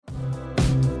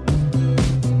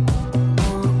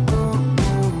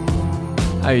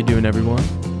How you doing, everyone?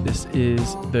 This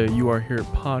is the You Are Here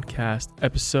podcast,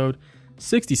 episode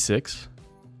 66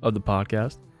 of the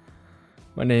podcast.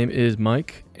 My name is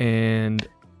Mike, and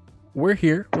we're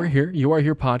here. You Are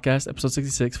Here podcast, episode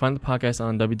 66. Find the podcast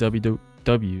on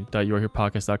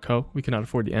www.youareherepodcast.co. We cannot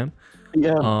afford the M.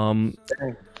 Yeah.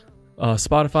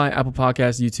 Spotify, Apple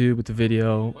Podcasts, YouTube with the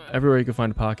video. Everywhere you can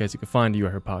find a podcast, you can find You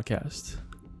Are Here podcast.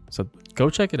 So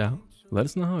go check it out. Let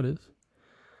us know how it is.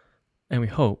 And we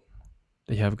hope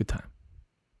that you have a good time.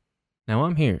 Now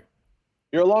I'm here.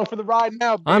 You're along for the ride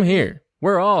now, baby. I'm here.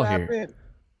 We're all Strap here. in.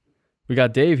 We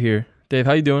got Dave here. Dave,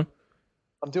 how you doing?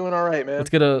 I'm doing all right, man. Let's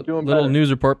get a Doing little better.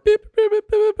 news report. Beep, beep, beep,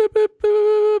 beep, beep, beep,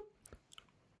 beep.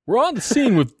 We're on the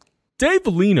scene with Dave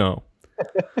Valino,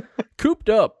 cooped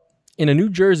up in a New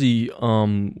Jersey,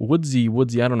 woodsy.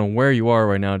 I don't know where you are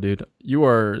right now, dude.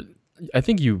 I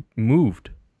think you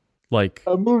moved like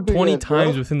I moved 20 again,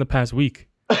 times bro. within the past week.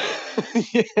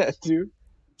 Yeah, dude.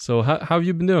 So how have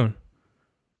you been doing?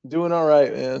 Doing all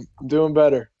right, man. I'm doing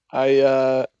better.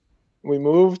 We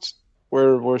moved.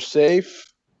 We're safe.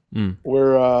 Mm.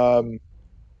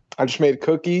 I just made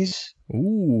cookies.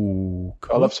 Ooh,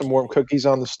 I left some warm cookies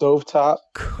on the stovetop.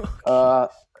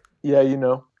 Yeah, you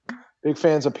know, big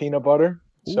fans of peanut butter.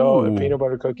 So Ooh. peanut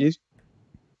butter cookies.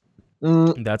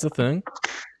 That's a thing.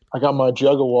 I got my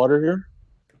jug of water here.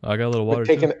 I got a little water.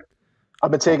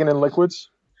 I've been taking in liquids.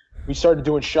 We started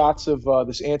doing shots of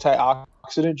this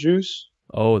antioxidant juice.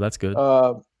 Oh, that's good.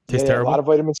 Tastes A terrible. lot of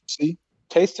vitamin C.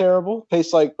 Tastes terrible.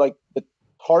 Tastes like the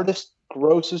hardest,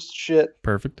 grossest shit.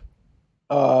 Perfect.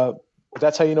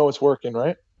 That's how you know it's working,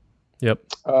 right? Yep.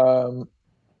 Yeah,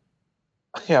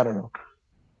 I don't know.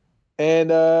 And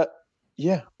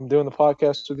yeah, I'm doing the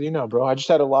podcast with you now, bro. I just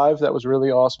had a live that was really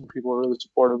awesome. People were really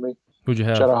supportive of me. Who'd you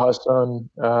have? Shout out Hassan,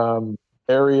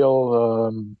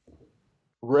 Ariel,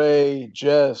 Ray,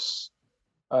 Jess,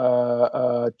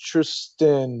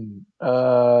 Tristan,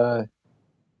 Sam.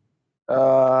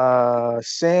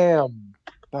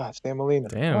 Sam Molina.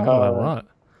 Damn, I got a lot.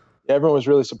 Yeah, everyone was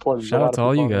really supportive. Shout out to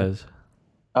all you people on guys.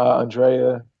 there.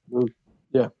 Andrea, Luke.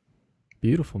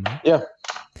 Beautiful, man. Yeah.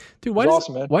 Dude, It was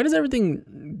awesome, man. why does everything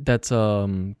that's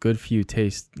good for you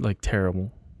taste like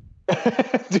terrible?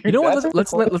 Dude, You know what?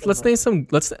 that's Let's name some.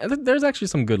 There's actually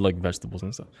some good like vegetables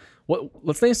and stuff.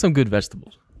 Let's name some good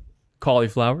vegetables.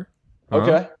 Cauliflower.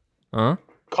 Okay. Huh?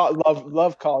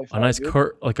 Love cauliflower. A nice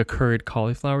dude. curried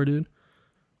cauliflower, dude.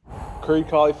 Curried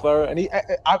cauliflower. And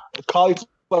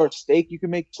cauliflower steak you can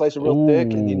make, slice it real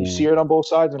thick, and then you Ooh. sear it on both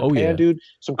sides in a Oh, pan, yeah. dude.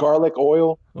 Some garlic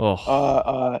oil,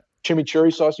 Oh.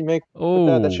 chimichurri sauce you make.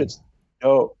 Oh. That shit's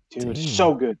dope, dude. It's Dang.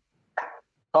 so good.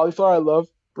 Cauliflower, I love.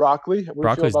 Broccoli. What do you feel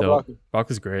Broccoli's about dope. broccoli?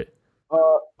 Broccoli's great.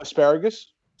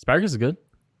 Asparagus. Asparagus is good.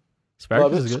 Love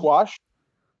Asparagus it. is good. Squash.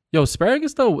 Yo,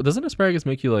 asparagus though, doesn't asparagus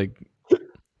make you like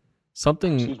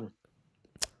something? Excuse me.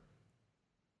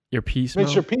 Your pee smell?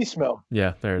 Makes your pee smell.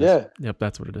 Yeah, there it is. Yeah. Yep,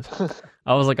 that's what it is.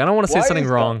 I was like, I don't want to say Why something is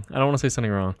that? wrong. I don't want to say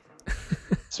something wrong.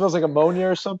 Smells like ammonia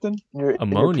or something. in your pee.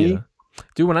 Ammonia.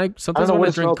 Dude, sometimes know when what I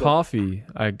it drink smells like. coffee,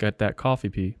 I get that coffee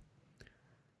pee.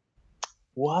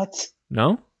 What?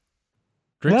 No?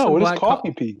 Drink No, some what is black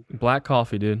coffee pee? black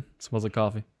coffee, dude. It smells like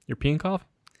coffee. You're peeing coffee?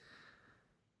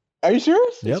 Are you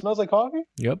serious? Yep. It smells like coffee?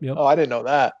 Yep. Oh, I didn't know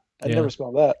that. I Yeah. never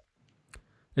smelled that.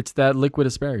 It's that liquid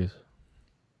asparagus.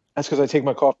 That's because I take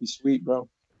my coffee sweet, bro.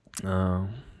 Oh,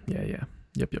 yeah.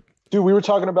 Yep. Dude, we were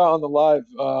talking about on the live,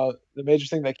 the major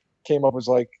thing that came up was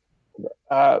like,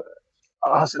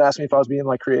 Austin asked me if I was being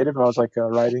like creative. I was like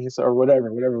writing or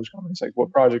whatever was coming. It's like,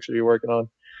 what projects are you working on?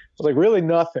 I was like, really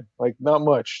nothing, like not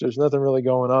much. There's nothing really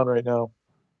going on right now.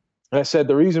 And I said,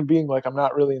 the reason being like, I'm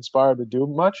not really inspired to do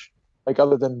much, like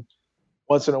other than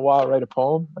once in a while write a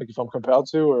poem, like if I'm compelled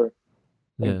to, or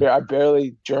Yeah. I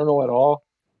barely journal at all.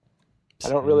 I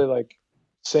don't really like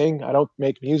sing. I don't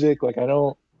make music. Like I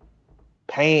don't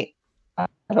paint. I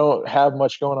don't have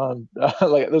much going on.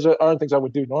 Like those aren't things I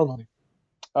would do normally.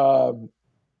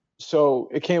 So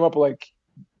it came up like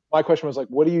my question was like,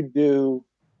 what do you do?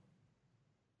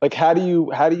 Like how do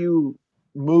you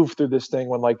move through this thing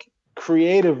when like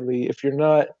creatively, if you're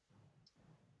not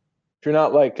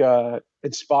like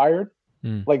inspired,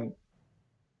 like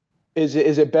is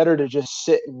it better to just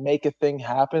sit and make a thing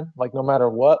happen, like no matter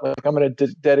what? Like I'm going to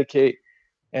dedicate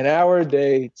an hour a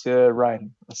day to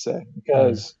writing, let's say,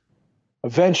 because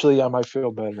eventually I might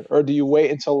feel better. Or do you wait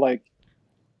until like,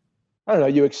 I don't know,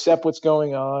 you accept what's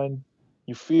going on,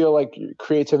 you feel like your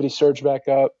creativity surge back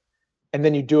up, and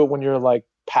then you do it when you're like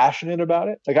passionate about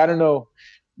it? Like I don't know.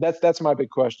 That's my big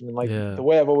question. And like the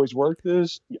way I've always worked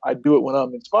is I do it when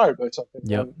I'm inspired by something.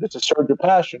 Yep. It's a surge of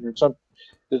passion or something.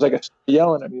 There's like a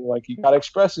yelling at me like, you got to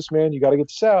express this, man. You got to get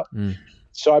this out.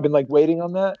 so I've been like waiting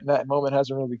on that, and that moment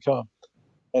hasn't really come.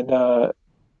 And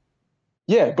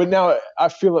yeah, but now I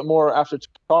feel it more after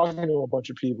talking to a bunch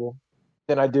of people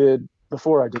than I did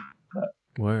before I did that.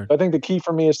 Word. I think the key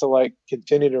for me is to like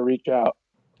continue to reach out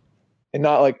and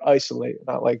not like isolate,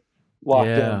 not like locked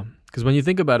in. Because when you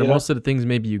think about it, most of the things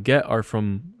maybe you grab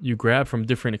from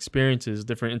different experiences,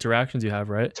 different interactions you have,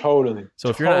 right? Totally. So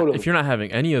if you're not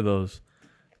having any of those,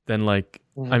 then like,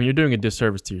 I mean, you're doing a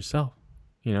disservice to yourself.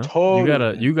 You know,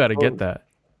 you gotta get that.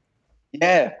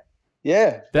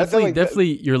 Yeah.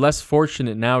 Definitely, you're less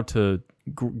fortunate now to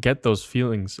get those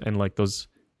feelings and like those,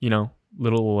 you know,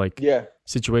 little like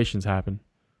situations happen.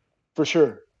 For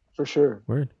sure.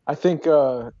 Word. I think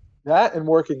that and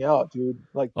working out, dude.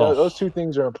 Like those two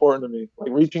things are important to me.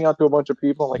 Like reaching out to a bunch of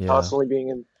people, like constantly being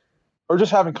in, or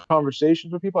just having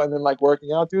conversations with people, and then like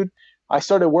working out, dude. I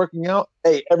started working out.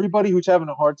 Hey, everybody who's having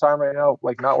a hard time right now,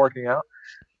 like not working out,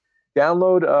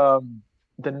 download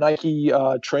the Nike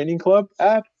Training Club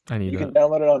app. You can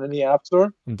download it on any app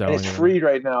store. And it's free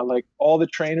right now. Like all the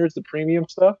trainers, the premium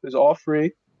stuff is all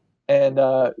free. And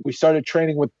we started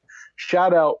training with,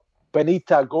 shout out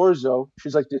Benita Gorzo.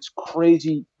 She's like this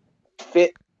crazy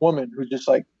fit woman who's just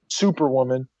like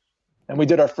superwoman. And we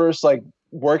did our first like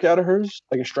workout of hers,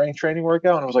 like a strength training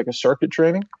workout, and it was like a circuit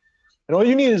training. And all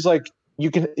you need is like you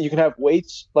can have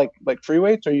weights, like free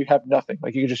weights, or you have nothing.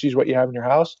 Like you can just use what you have in your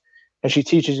house. And she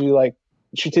teaches you like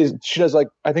she does like,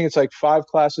 I think it's like 5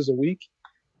 classes a week,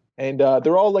 and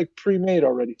they're all like pre-made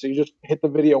already. So you just hit the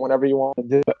video whenever you want to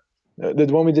do it.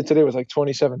 The one we did today was like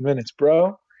 27 minutes,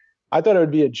 bro. I thought it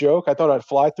would be a joke. I thought I'd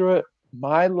fly through it.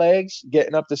 My legs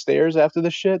getting up the stairs after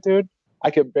this shit, dude.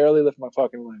 I could barely lift my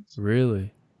fucking legs.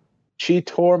 Really? She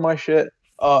tore my shit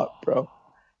up, bro.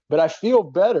 But I feel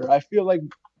better. I feel like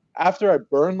after I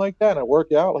burn like that and I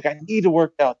work out, like I need to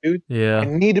work out, dude. Yeah. I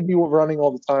need to be running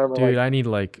all the time. Or dude, like I need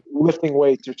like lifting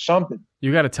weights or something.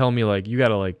 You got to tell me like, you got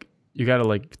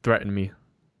to threaten me.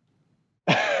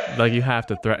 Like you have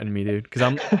to threaten me, dude.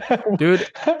 Cause dude,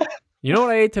 you know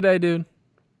what I ate today, dude?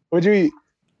 What'd you eat?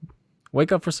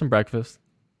 Wake up for some breakfast.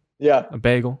 Yeah. A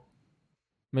bagel.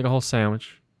 Make a whole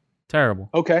sandwich. Terrible.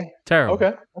 Okay. Terrible.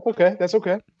 Okay. That's okay. That's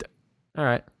okay. All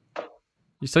right.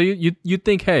 So you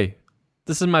think, hey,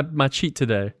 this is my cheat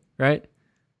today, right?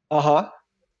 Uh-huh.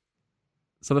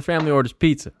 So the family orders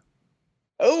pizza.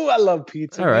 Oh, I love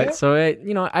pizza. All right. Man. So I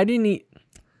didn't eat.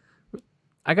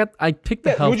 I picked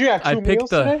the Would you have 2 meals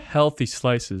today? Healthy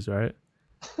slices, right?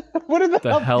 What are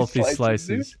the healthy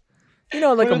slices? You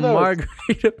know, like a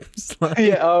margarita slice.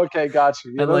 Yeah. Okay. Got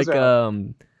you. Yeah, and like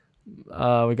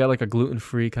we got like a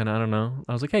gluten-free kind of. I don't know.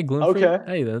 I was like, hey, gluten-free. Okay.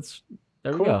 Hey, there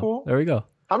we go. Cool. There we go.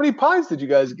 How many pies did you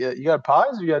guys get? You got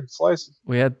pies or you had slices?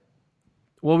 We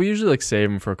usually like save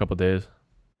them for a couple of days.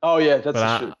 Oh yeah,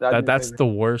 that's the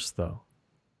worst though,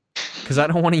 because I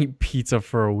don't want to eat pizza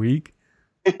for a week.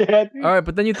 Yeah, dude. All right,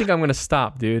 but then you think I'm gonna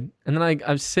stop, dude, and then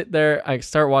I sit there, I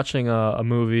start watching a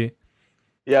movie.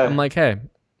 Yeah. I'm like, hey,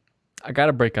 I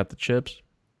gotta break out the chips.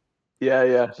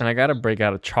 Yeah. And I gotta break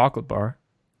out a chocolate bar.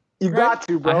 You got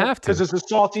to, bro. I have to, because it's the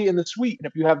salty and the sweet, and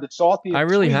if you have the salty, and I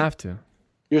really have to.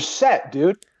 You're set,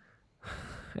 dude.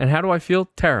 And how do I feel?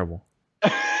 Terrible.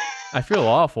 I feel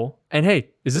awful. And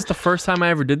hey, is this the first time I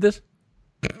ever did this?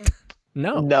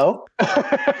 No. No.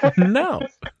 No.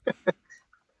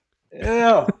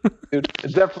 No, dude,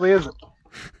 it definitely isn't.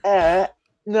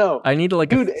 No. I need to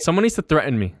dude, someone needs to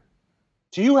threaten me.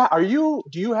 Do you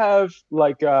have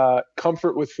like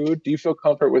comfort with food? Do you feel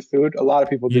comfort with food? A lot of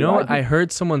people do. You know what? I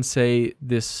heard someone say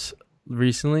this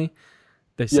recently.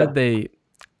 They said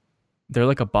they're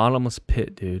like a bottomless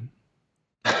pit, dude.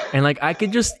 And like I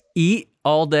could just eat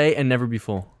all day and never be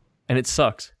full. And it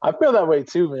sucks. I feel that way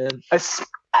too, man.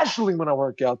 Especially when I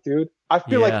work out, dude. I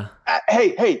feel like,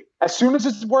 hey, as soon as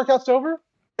this workout's over,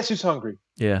 guess who's hungry?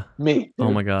 Yeah. Me. Dude.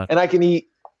 Oh my God. And I can eat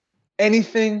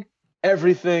anything,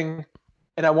 everything,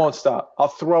 and I won't stop. I'll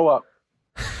throw up.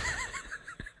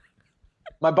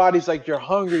 My body's like, you're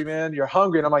hungry, man. You're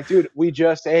hungry. And I'm like, dude, we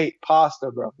just ate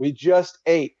pasta, bro. We just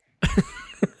ate.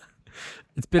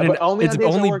 It's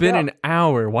only been an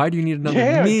hour. Why do you need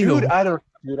another meal? Dude, I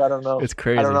don't know. It's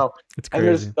crazy. I don't know. It's crazy. And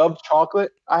there's Dove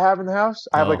chocolate I have in the house.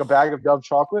 I have like a bag of Dove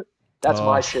chocolate. That's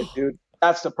my shit, dude.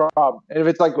 That's the problem. And if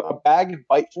it's like a bag in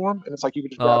bite form, and it's like you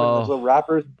can just grab it in those little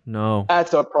wrappers. No.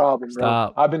 That's a problem, bro.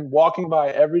 Stop. I've been walking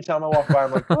by every time I walk by.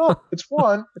 I'm like, oh, it's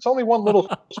one. It's only one little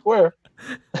square.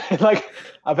 Like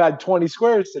I've had 20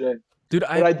 squares today. Dude,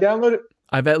 I downloaded it.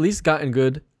 I've at least gotten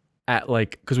good at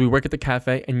like, because we work at the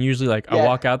cafe, and usually like I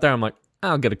walk out there, I'm like,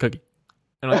 I'll get a cookie.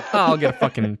 And I'm like, oh, I'll get a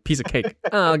fucking piece of cake.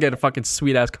 Oh, I'll get a fucking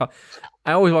sweet ass coffee.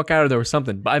 I always walk out of there with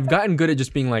something. But I've gotten good at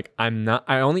just being like, I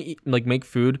only eat, like make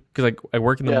food because like I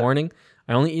work in the morning.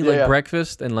 I only eat like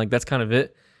breakfast and like that's kind of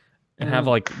it. And have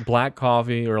like black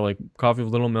coffee or like coffee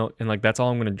with little milk and like that's all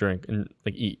I'm gonna drink and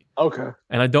like eat. Okay.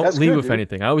 And I don't leave with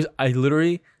anything. I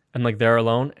literally am like there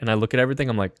alone and I look at everything.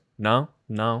 I'm like, no.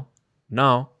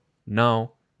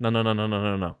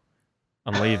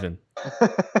 I'm leaving.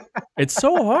 It's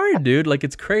so hard, dude. Like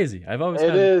it's crazy.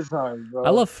 It is hard, bro. I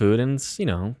love food and it's,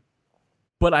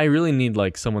 but I really need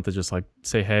like someone to just like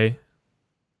say, hey,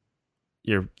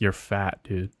 you're fat,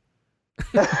 dude.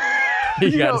 I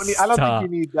don't think you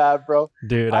need that, bro.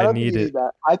 Dude, I need it.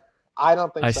 I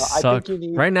don't think so. Suck. I think you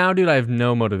need right now, dude. I have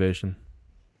no motivation.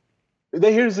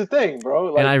 Here's the thing,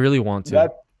 bro. Like, and I really want to,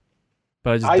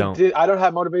 but I just don't. I don't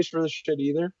have motivation for this shit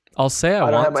either. I'll say I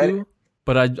want to,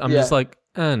 but I'm just like,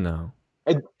 no.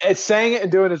 It's saying it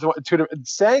and doing it is two different.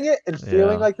 Saying it and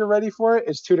feeling like you're ready for it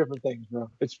is two different things, bro.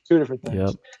 It's two different things.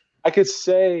 Yep. I could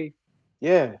say,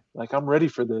 yeah, like I'm ready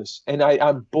for this, and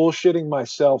I'm bullshitting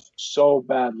myself so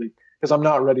badly because I'm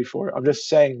not ready for it. I'm just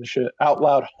saying the shit out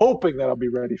loud, hoping that I'll be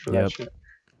ready for that shit.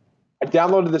 I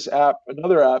downloaded this app,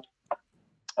 another app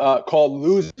called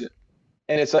Lose It,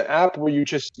 and it's an app where you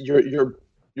just you're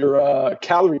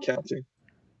calorie counting.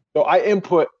 So I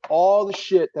input all the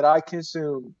shit that I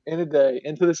consume in a day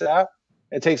into this app.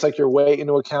 It takes like your weight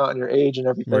into account and your age and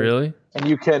everything. Really? And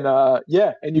you can,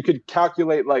 and you could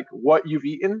calculate like what you've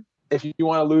eaten. If you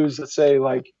want to lose, let's say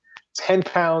like 10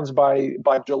 pounds by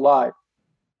July,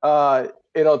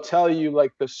 it'll tell you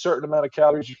like the certain amount of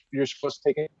calories you're supposed to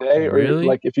take in a day. Really? Or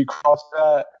like if you cross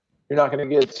that, you're not going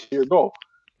to get to your goal.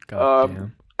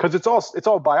 Because it's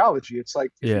all biology. It's like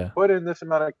if you put in this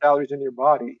amount of calories into your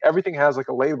body, everything has like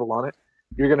a label on it.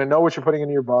 You're gonna know what you're putting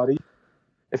into your body.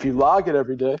 If you log it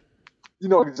every day, you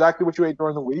know exactly what you ate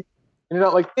during the week. And you're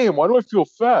not like, damn, why do I feel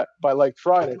fat by like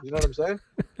Friday? You know what I'm saying?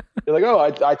 You're like,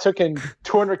 oh, I took in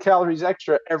 200 calories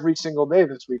extra every single day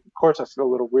this week. Of course, I feel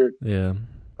a little weird. Yeah.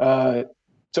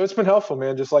 So it's been helpful,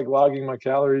 man. Just like logging my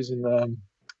calories and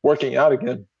working out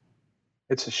again.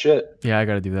 It's a shit. Yeah, I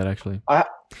gotta do that actually.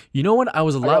 You know what? I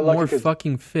was a lot more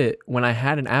fucking fit when I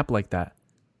had an app like that.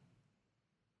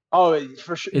 Oh,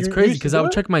 for sure. It's crazy because I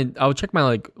would check my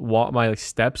like my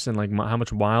steps and like how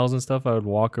much miles and stuff I would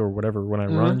walk or whatever when I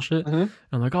run and shit. And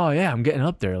I'm like, oh yeah, I'm getting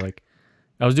up there. Like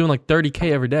I was doing like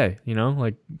 30K every day,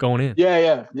 like going in.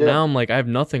 Yeah. Now I'm like, I have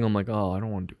nothing. I'm like, oh, I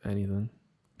don't want to do anything.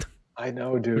 I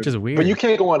know, dude. Which is weird. But you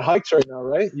can't go on hikes right now,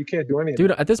 right? You can't do anything.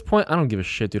 Dude, at this point, I don't give a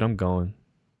shit, dude. I'm going.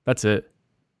 That's it.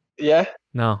 Yeah?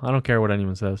 No, I don't care what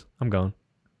anyone says. I'm going.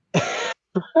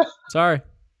 Sorry.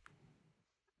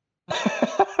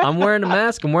 I'm wearing a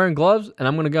mask, I'm wearing gloves, and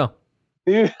I'm going to go.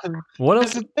 Dude, what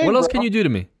else can you do to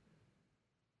me?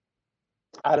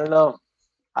 I don't know.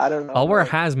 I'll wear a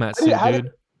hazmat suit,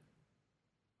 dude.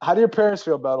 How do your parents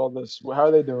feel about all this? How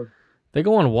are they doing? They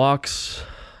go on walks,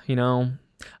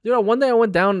 Dude, one day I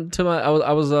went down to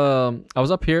I was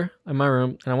up here in my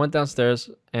room and I went downstairs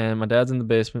and my dad's in the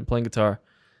basement playing guitar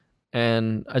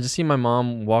and I just see my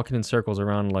mom walking in circles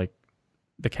around like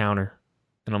the counter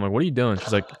and I'm like, what are you doing?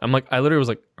 She's like, I literally was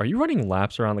like, are you running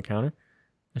laps around the counter?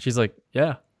 And she's like,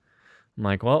 yeah. I'm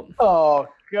like, well, oh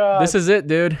god, this is it,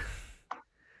 dude.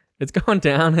 It's going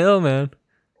downhill, man.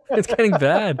 It's getting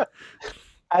bad.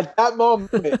 At that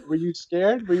moment, were you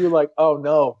scared? Were you like, oh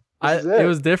no? It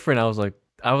was different. I was like,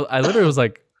 I literally was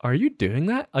like, are you doing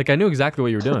that? Like, I knew exactly what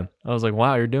you were doing. I was like,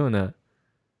 wow, you're doing that.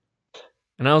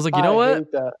 And I was like, you know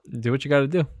what? Do what you got to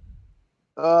do.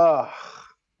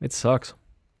 It sucks.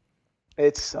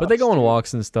 It sucks. But they go on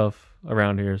walks and stuff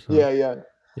around here. So.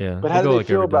 Yeah. But how do they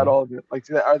feel about all of it? Like,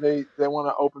 are they want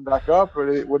to open back up,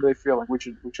 or what do they feel like we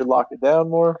should lock it down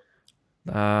more?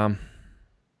 I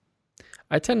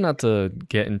tend not to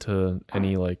get into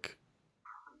any like.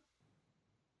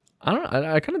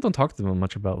 I kind of don't talk to them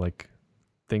much about like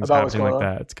things happening like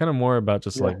that. It's kind of more about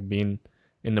just like being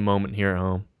in the moment here at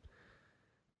home.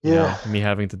 Me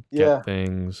having to get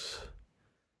things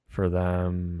for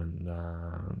them, and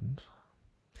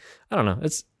I don't know.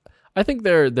 I think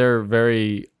they're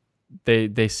very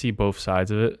they see both sides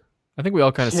of it. I think we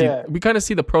all kind of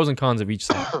see the pros and cons of each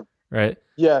side, right?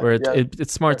 Yeah. Where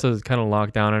it's smart to kind of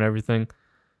lock down on everything,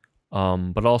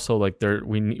 but also like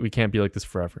we can't be like this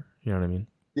forever. You know what I mean?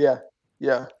 Yeah.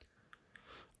 You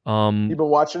been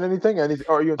watching anything?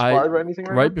 Are you inspired by anything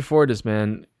right now? Before this,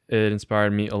 man, it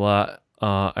inspired me a lot.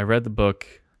 I read the book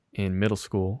in middle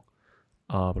school,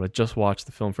 but I just watched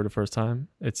the film for the first time.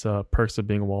 It's Perks of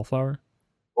Being a Wallflower.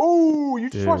 Oh, you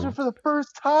just watched it for the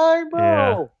first time, bro?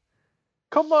 Yeah.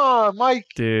 Come on, Mike.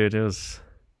 Dude, it was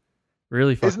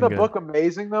Really fucking Isn't the good. book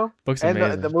amazing though? Book's And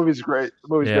amazing. the movie's great. The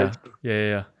movie's Yeah. great.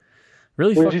 Yeah.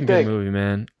 Really What did you fucking good think? movie,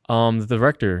 man. The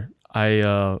director,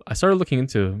 I started looking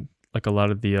into like a lot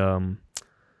of the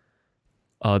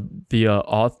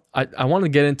author. I want to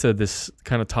get into this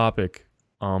kind of topic.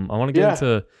 I want to get Yeah.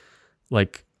 into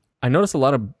like I noticed a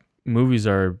lot of movies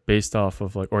are based off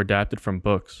of like or adapted from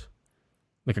books.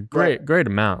 Like a great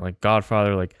amount. Like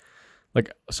Godfather, like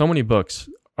so many books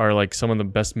are like some of the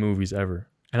best movies ever.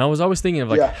 And I was always thinking of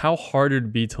like how hard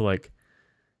it'd be to like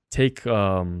take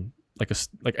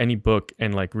like any book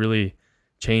and like really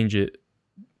change it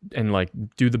and like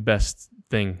do the best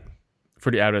thing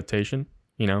for the adaptation,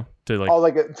 you know, to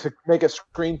like to make a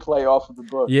screenplay off of the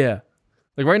book. Yeah.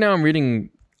 Like right now I've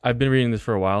been reading this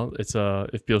for a while. It's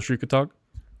If Beale Street Could Talk.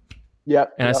 Yeah.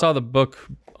 And I saw the book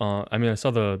I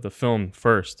saw the film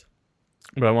first,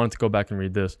 but I wanted to go back and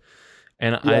read this.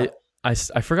 And I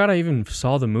forgot I even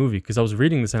saw the movie because I was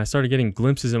reading this and I started getting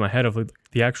glimpses in my head of like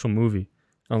the actual movie.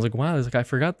 I was like, wow, it's like I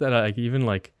forgot that I even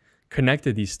like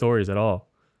connected these stories at all.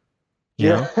 You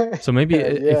know? So maybe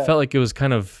it felt like it was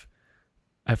kind of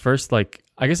at first like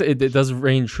I guess it does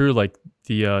reign true like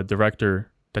the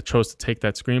director that chose to take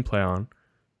that screenplay on.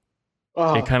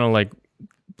 It kind of like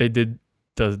they did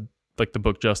the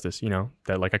book justice, you know,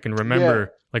 that like I can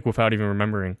remember like without even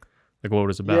remembering like what it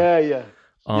was about. Yeah.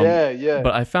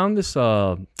 But I found this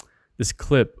this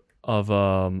clip of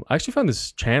I actually found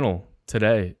this channel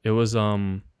today. It was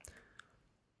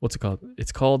what's it called?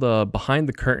 It's called Behind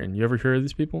the Curtain. You ever hear of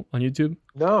these people on YouTube?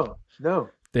 No.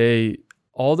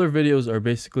 All their videos are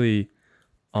basically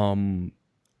I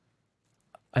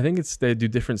think they do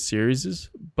different series,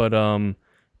 but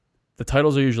the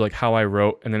titles are usually like How I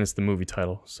Wrote and then it's the movie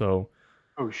title. So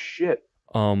oh shit.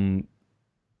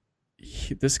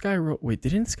 This guy wrote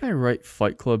didn't this guy write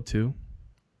Fight Club too?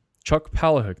 Chuck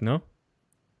Palahniuk, no?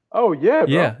 Oh yeah,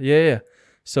 bro. Yeah.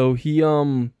 So he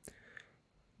wrote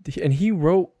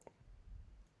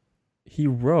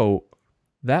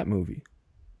that movie.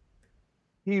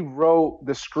 He wrote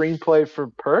the screenplay for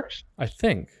Perks? I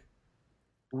think.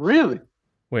 Really?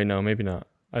 Wait, no, maybe not.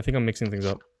 I think I'm mixing things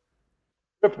up.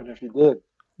 Tripping if you did.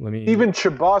 Even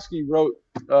Chbosky wrote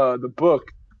the book.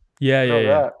 Yeah.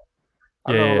 That.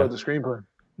 I don't know about the screenplay.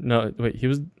 No, wait, he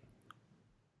was.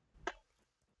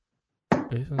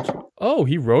 Oh,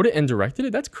 he wrote it and directed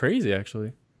it? That's crazy,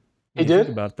 actually. He did? Think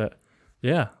about that.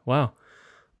 Yeah, wow.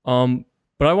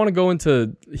 But I want to go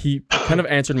into. He kind of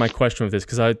answered my question with this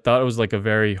because I thought it was like a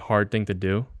very hard thing to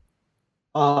do.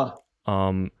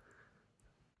 Can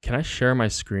I share my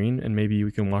screen and maybe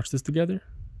we can watch this together?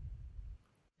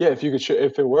 Yeah, if you could,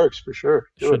 if it works, for sure.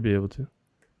 Should be able to.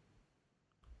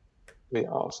 Be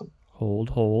awesome.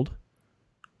 Hold.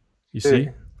 You see?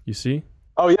 You see?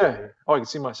 Oh yeah. Oh, I can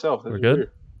see myself. We're good?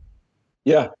 Weird.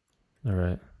 Yeah. All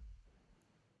right.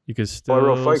 You can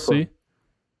still see?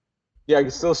 Yeah, I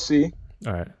can still see.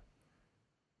 All right.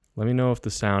 Let me know if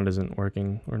the sound isn't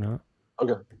working or not.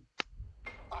 Okay.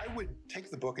 I would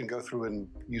take the book and go through and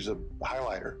use a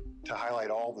highlighter to highlight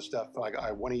all the stuff. Like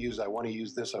I want to use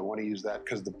this, I want to use that,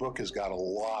 because the book has got a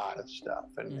lot of stuff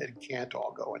and it can't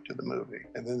all go into the movie.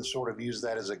 And then sort of use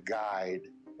that as a guide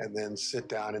and then sit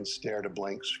down and stare at a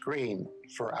blank screen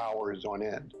for hours on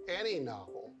end. Any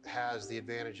novel has the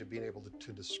advantage of being able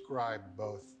to describe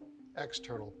both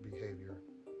external behavior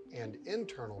and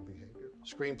internal behavior.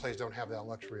 Screenplays don't have that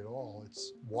luxury at all.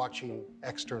 It's watching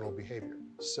external behavior.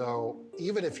 So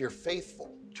even if you're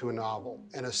faithful to a novel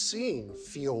and a scene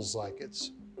feels like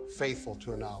it's faithful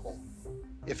to a novel,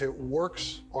 if it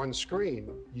works on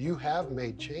screen, you have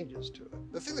made changes to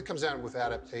it. The thing that comes down with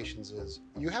adaptations is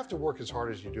you have to work as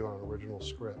hard as you do on an original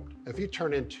script. If you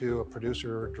turn into a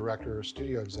producer, director, or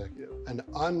studio executive an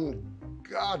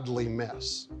ungodly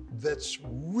mess that's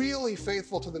really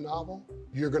faithful to the novel,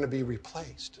 you're going to be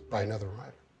replaced by another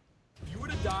writer. If you were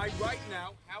to die right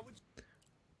now, how would you...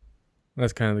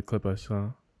 That's kind of the clip I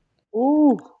saw.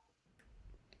 Ooh.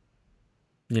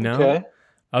 You know? Okay.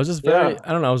 I was just very,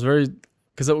 I don't know, I was very,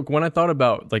 because when I thought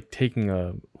about like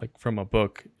taking from a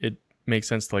book, it makes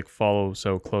sense to like follow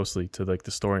so closely to like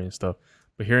the story and stuff.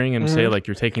 But hearing him say like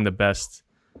you're taking the best,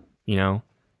 you know,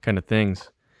 kind of things.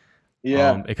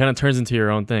 Yeah. It kind of turns into your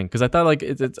own thing. Because I thought like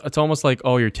it's almost like,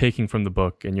 oh, you're taking from the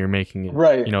book and you're making it,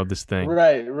 right, you know, this thing.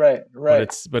 Right.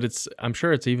 But it's I'm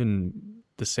sure it's even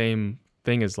the same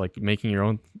thing as like making your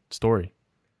own story.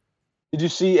 Did you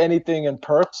see anything in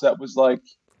Perks that was like,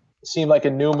 seemed like a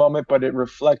new moment, but it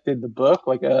reflected the book?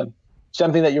 Like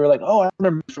something that you were like, oh, I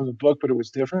remember from the book, but it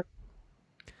was different?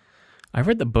 I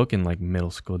read the book in like middle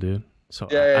school, dude. So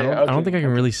I don't think I can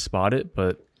really spot it,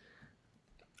 but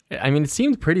I mean, it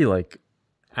seemed pretty like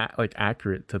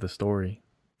accurate to the story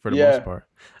for the most part.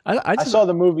 I saw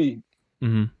the movie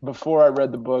before I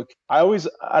read the book. I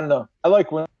don't know. I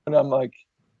like when I'm like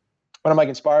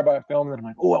inspired by a film, and I'm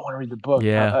like, oh, I want to read the book.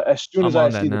 Yeah. As soon as I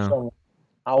see the film,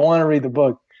 I want to read the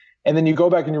book. And then you go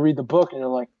back and you read the book, and you're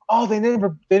like, oh, they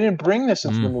didn't bring this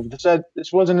into the movie.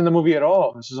 This wasn't in the movie at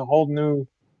all. This is a whole new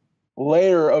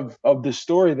layer of the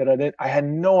story that I had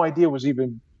no idea was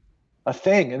even a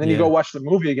thing. And then you go watch the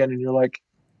movie again, and you're like,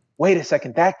 wait a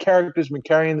second, that character's been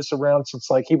carrying this around since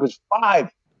like he was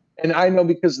 5. And I know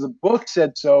because the book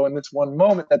said so in this one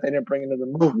moment that they didn't bring into the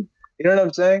movie. You know what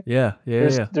I'm saying? Yeah.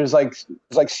 There's like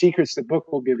secrets the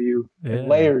book will give you, and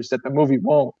layers that the movie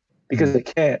won't, because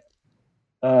it can't.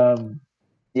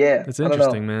 It's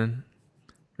interesting, man.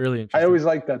 Really interesting. I always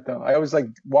like that though. I always like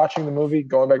watching the movie,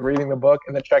 going back reading the book,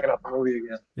 and then checking out the movie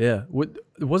again. Yeah.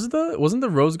 Wasn't the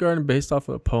Rose Garden based off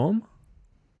of a poem?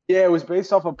 Yeah, it was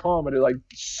based off a poem, but it like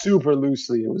super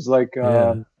loosely. It was like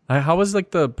how was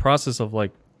like the process of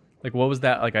like what was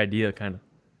that like idea kind of?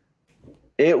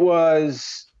 It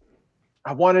was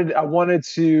I wanted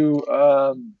to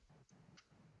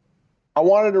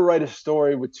write a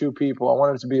story with 2 people. I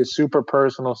wanted it to be a super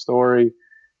personal story.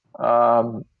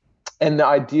 And the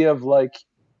idea of like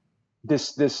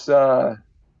this the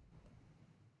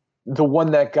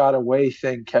one that got away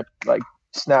thing kept like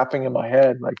snapping in my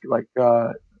head,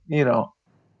 you know,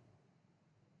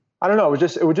 I don't know.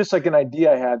 It was just like an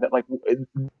idea I had that like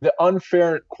the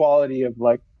unfair quality of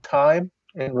like time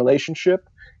and relationship,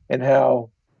 and how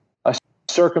a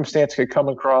circumstance could come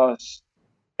across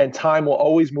and time will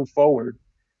always move forward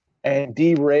and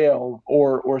derail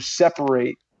or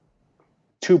separate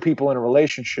 2 people in a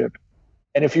relationship.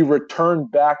 And if you return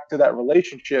back to that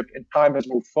relationship and time has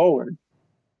moved forward,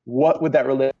 what would that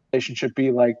relationship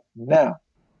be like now?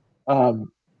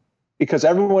 Because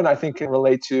everyone I think can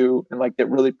relate to and like get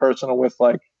really personal with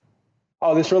like,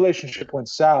 oh, this relationship went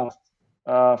south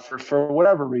for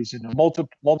whatever reason, a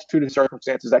multitude of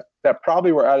circumstances that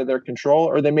probably were out of their control,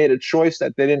 or they made a choice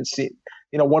that they didn't see.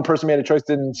 You know, one person made a choice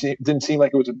didn't seem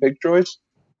like it was a big choice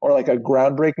or like a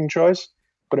groundbreaking choice,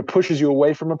 but it pushes you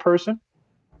away from a person.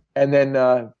 And then,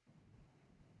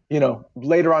 you know,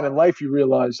 later on in life, you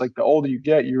realize, like the older you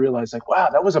get, you realize like, wow,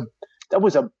 that was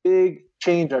a big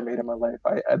change I made in my life.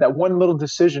 That one little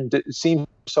decision seemed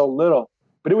so little,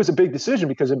 but it was a big decision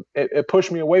because it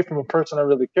pushed me away from a person I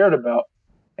really cared about.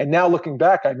 And now looking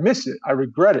back, I miss it. I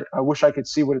regret it. I wish I could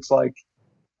see what it's like,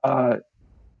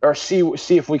 or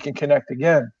see if we can connect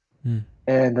again.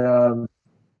 And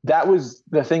that was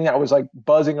the thing that was like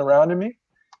buzzing around in me.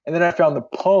 And then I found the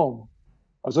poem.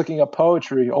 I was looking up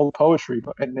poetry, old poetry,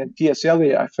 and then T.S.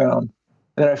 Eliot I found.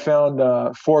 And then I found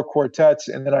 4 quartets,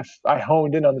 and then I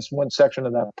honed in on this one section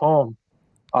of that poem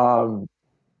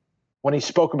when he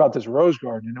spoke about this rose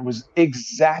garden. And it was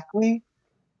exactly,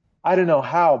 I don't know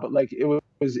how, but like it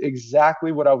was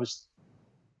exactly what I was,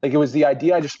 like it was the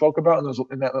idea I just spoke about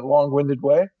in that long-winded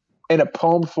way, in a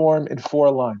poem form in 4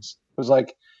 lines. It was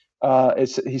like,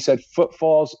 he said,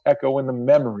 footfalls echo in the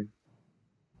memory.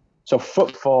 So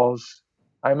footfalls,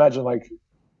 I imagine like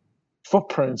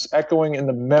footprints echoing in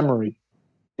the memory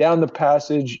down the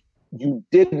passage you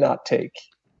did not take.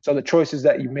 So the choices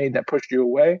that you made that pushed you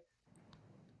away,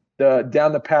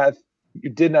 down the path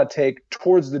you did not take,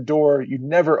 towards the door you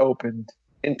never opened,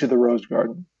 into the rose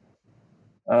garden.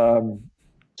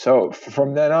 So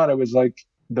from then on, it was like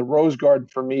the rose garden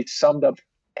for me summed up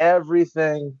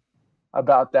everything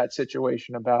about that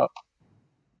situation, about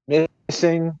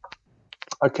missing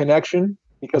a connection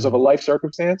because of a life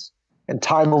circumstance and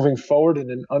time moving forward in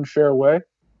an unfair way,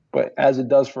 but as it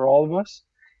does for all of us.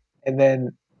 And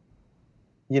then,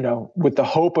 you know, with the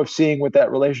hope of seeing what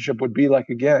that relationship would be like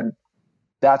again.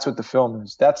 That's what the film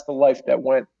is. That's the life that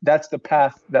went, that's the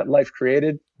path that life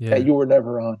created that you were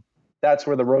never on. That's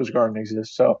where the rose garden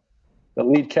exists. So the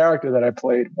lead character that I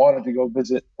played wanted to go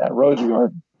visit that rose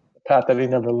garden, the path that he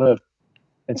never lived,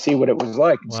 and see what it was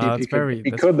like, and see if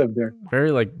he could live there.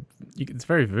 Very like, it's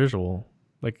very visual.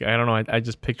 Like, I don't know. I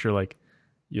just picture like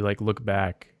you like look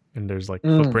back and there's like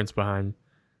footprints behind.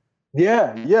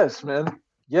 Yeah. Yes, man.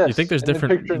 Yes. You think there's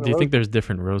different? Do you think there's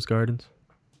different rose gardens?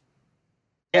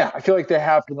 Yeah, I feel like they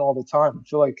happen all the time. I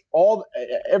feel like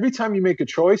every time you make a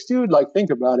choice, dude, like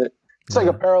think about it. It's like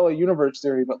a parallel universe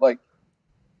theory, but like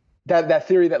that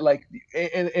theory that like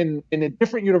in a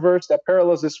different universe that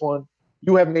parallels this one,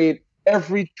 you have made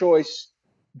every choice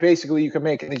basically you can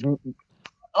make in these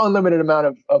unlimited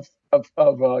amount of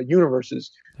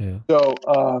universes. Yeah. So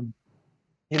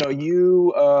you know,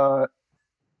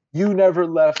 you never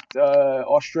left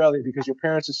Australia because your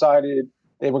parents decided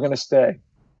they were going to stay.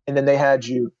 And then they had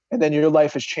you, and then your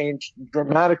life has changed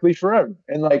dramatically forever.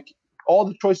 And like all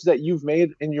the choices that you've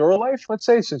made in your life, let's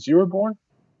say, since you were born,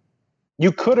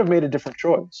 you could have made a different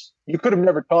choice. You could have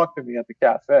never talked to me at the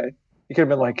cafe. You could have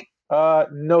been like,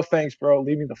 no thanks, bro.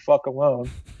 Leave me the fuck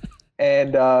alone.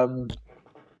 And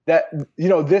that,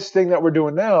 this thing that we're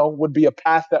doing now would be a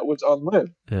path that was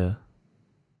unlived. Yeah.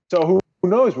 So who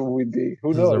knows what we'd be?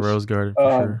 Who knows? This is a rose garden for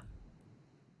sure.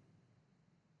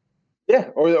 Yeah,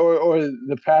 or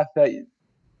the path that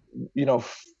you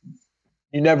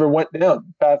never went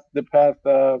down. The path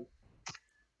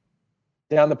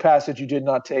down the passage you did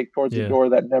not take towards the door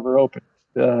that never opened.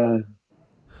 The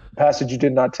passage you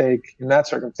did not take in that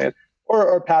circumstance,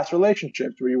 or past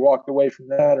relationships where you walked away from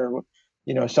that, or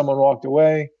someone walked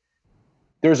away.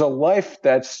 There's a life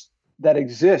that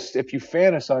exists if you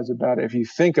fantasize about it, if you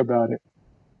think about it,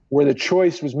 where the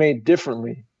choice was made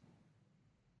differently.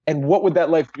 And what would that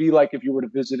life be like if you were to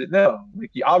visit it now?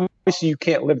 Like, obviously you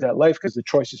can't live that life because the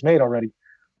choice is made already.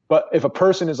 But if a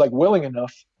person is like willing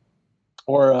enough,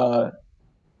 or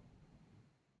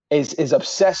is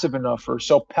obsessive enough, or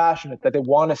so passionate that they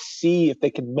want to see if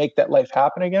they can make that life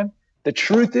happen again, the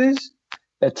truth is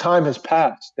that time has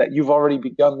passed, that you've already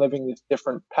begun living this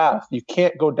different path. You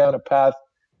can't go down a path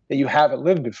that you haven't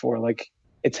lived before. Like,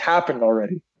 it's happened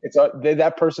already. It's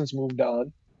that person's moved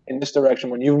on in this direction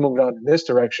when you've moved on in this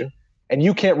direction, and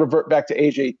you can't revert back to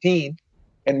age 18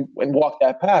 and walk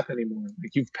that path anymore.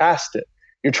 Like, you've passed it.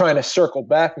 You're trying to circle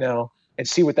back now and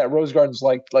see what that rose garden's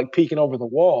like peeking over the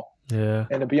wall. Yeah.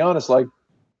 And to be honest, like,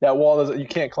 that wall you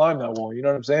can't climb that wall. You know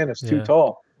what I'm saying? It's too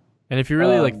tall. And if you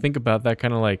really think about that,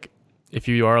 kind of like, if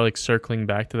you are like circling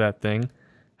back to that thing,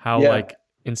 how like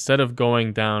instead of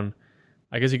going down,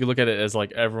 I guess you could look at it as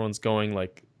like everyone's going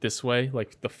like this way,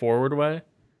 like the forward way.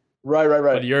 Right.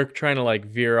 But you're trying to like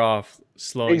veer off,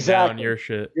 slowing down your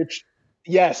shit.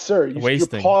 Yes, sir. You're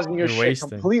pausing your shit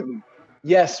completely.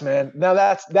 Yes, man. Now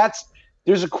that's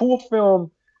there's a cool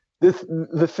film.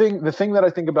 The thing that I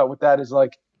think about with that is,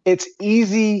 like, it's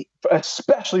easy,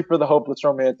 especially for the hopeless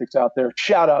romantics out there.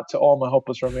 Shout out to all my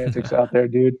hopeless romantics out there,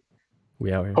 dude.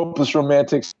 We out here. Hopeless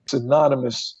Romantics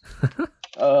Anonymous.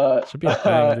 Should be a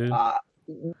thing,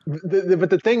 dude.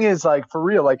 But the thing is, like, for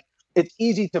real, like, it's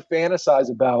easy to fantasize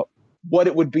about what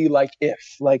it would be like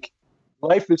if, like,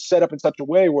 life is set up in such a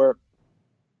way where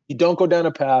you don't go down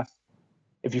a path.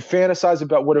 If you fantasize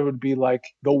about what it would be like,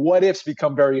 the what ifs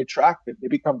become very attractive. They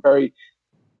become very,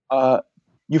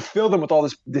 you fill them with all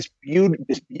this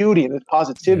beauty and this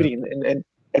positivity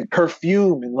and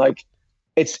perfume, and like,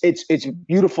 it's a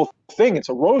beautiful thing. It's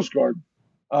a rose garden.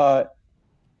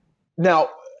 Now,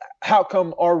 how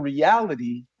come our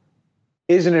reality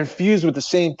isn't infused with the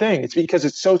same thing? It's because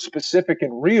it's so specific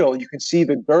and real. You can see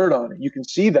the dirt on it. You can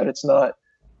see that it's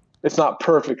not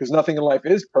perfect, because nothing in life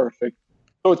is perfect.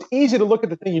 So it's easy to look at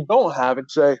the thing you don't have and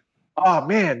say, oh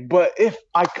man, but if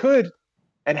I could.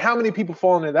 And how many people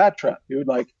fall into that trap, dude?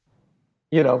 Like,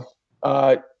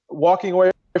 walking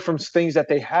away from things that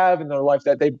they have in their life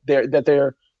that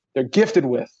they're gifted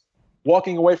with,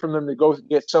 walking away from them to go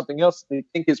get something else that they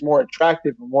think is more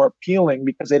attractive and more appealing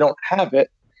because they don't have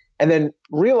it, and then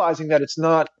realizing that it's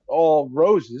not all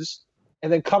roses,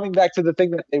 and then coming back to the thing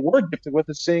that they were gifted with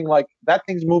and seeing, like, that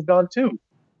thing's moved on too.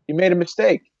 You made a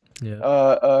mistake.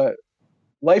 Yeah.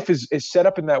 Life is set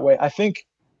up in that way. I think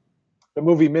the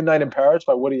movie Midnight in Paris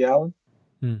by Woody Allen.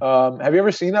 Have you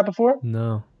ever seen that before?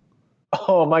 No.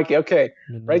 Oh, Mikey. Okay.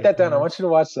 Write that down. I want you to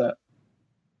watch that.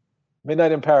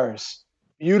 Midnight in Paris.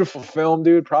 Beautiful film,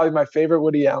 dude. Probably my favorite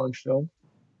Woody Allen film.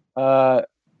 I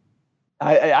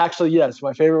actually, yes,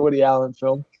 my favorite Woody Allen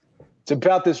film. It's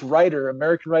about this writer,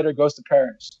 American writer, goes to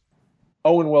Paris.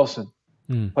 Owen Wilson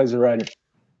plays the writer.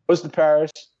 Goes to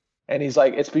Paris, and he's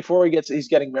like, it's before he's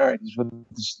getting married. He's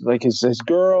with his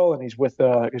girl, and he's with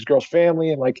his girl's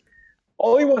family, and like,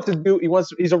 all he wants to do,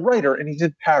 he's a writer, and he's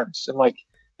in Paris, and like,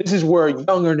 this is where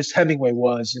young Ernest Hemingway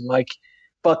was, and like,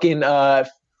 fucking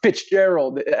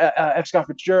Fitzgerald, F. Scott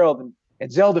Fitzgerald,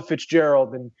 and Zelda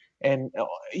Fitzgerald, and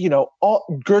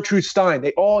all Gertrude Stein.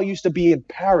 They all used to be in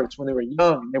Paris when they were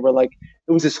young. And they were like,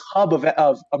 it was this hub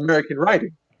of American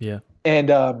writing. Yeah.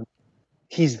 And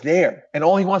he's there, and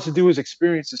all he wants to do is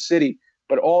experience the city.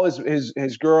 But all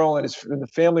his girl and the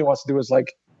family wants to do is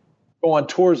like go on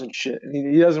tours and shit, and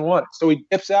he doesn't want it. So he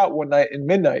dips out one night at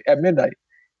midnight,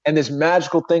 and this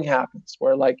magical thing happens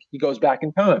where, like, he goes back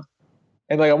in time.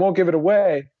 And like, I won't give it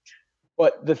away,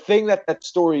 but the thing that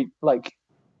story like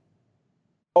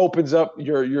opens up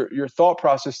your thought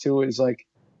process to is like,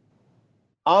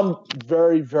 I'm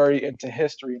very, very into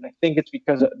history, and I think it's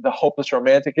because of the hopeless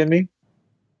romantic in me.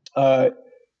 I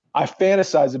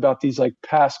fantasize about these like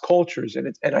past cultures,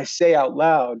 and I say out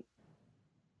loud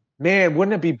man,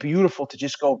 wouldn't it be beautiful to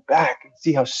just go back and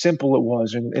see how simple it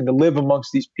was and to live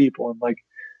amongst these people? And like,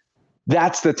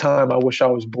 that's the time I wish I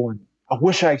was born. I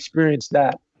wish I experienced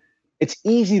that. It's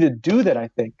easy to do that, I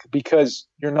think, because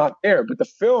you're not there. But the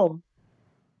film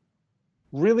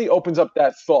really opens up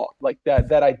that thought, like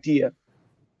that idea,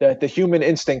 that the human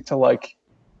instinct to like,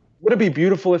 would it be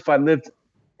beautiful if I lived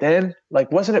then?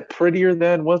 Like, wasn't it prettier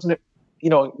then? Wasn't it,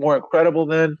 more incredible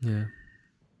then? Yeah.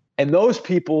 And those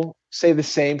people say the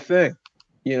same thing,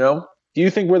 Do you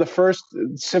think we're the first,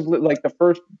 simply like the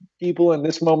first people in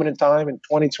this moment in time in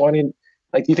 2020?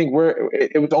 Like, do you think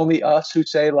it was only us who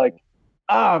say like,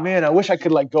 man, I wish I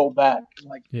could like go back and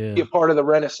like be a part of the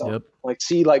Renaissance, like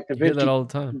see like Da Vinci, you hear that all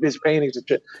the time. His paintings and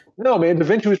shit. No, man, Da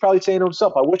Vinci was probably saying to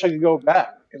himself, I wish I could go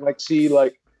back and like see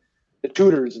like the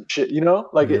Tudors and shit,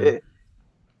 like I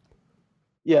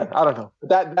don't know.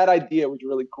 That idea was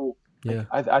really cool. Yeah,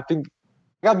 I think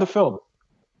I got the film.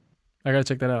 I gotta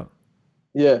check that out.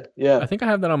 Yeah. I think I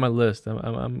have that on my list.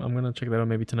 I'm gonna check that out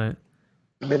maybe tonight.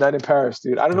 Midnight in Paris,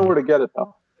 dude. I don't know where to get it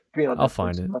though. I'll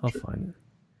find it. I'll find it.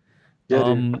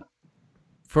 Yeah,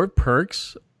 for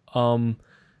Perks, I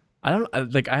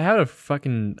don't like. I had a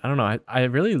fucking. I don't know. I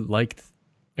really liked.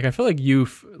 Like, I feel like you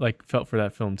felt for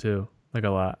that film too, like a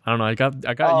lot. I don't know. I got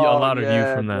a lot of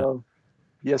you from that. Bro.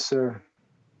 Yes, sir.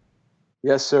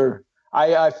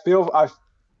 I feel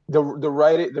the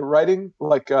writing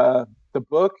like the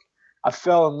book. I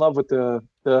fell in love with the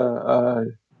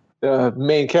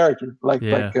main character.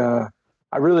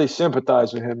 I really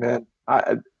sympathize with him, man.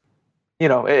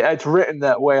 It's written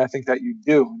that way. I think that you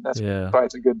do. And that's why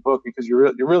it's a good book, because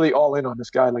you're really all in on this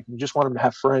guy. Like, you just want him to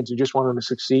have friends. You just want him to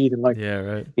succeed. And like,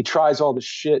 he tries all the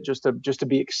shit just to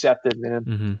be accepted, man.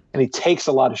 Mm-hmm. And he takes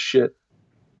a lot of shit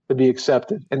to be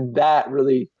accepted. And that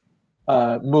really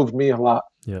moved me a lot.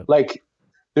 Yeah. Like,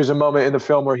 there's a moment in the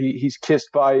film where he's kissed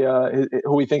by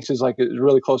who he thinks is like his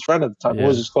really close friend at the time. Who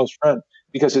was his close friend,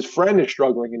 because his friend is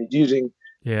struggling, and he's using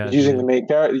the main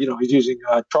character. He's using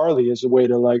Charlie as a way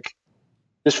to like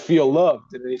just feel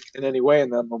loved in any way in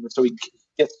that moment. So he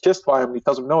gets kissed by him, and he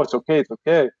tells him, "No, it's okay, it's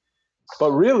okay."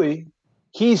 But really,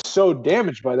 he's so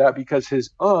damaged by that because his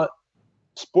aunt.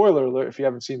 Spoiler alert! If you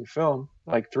haven't seen the film,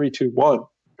 like 3, 2, 1,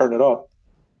 turn it off.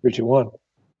 3, 2, 1.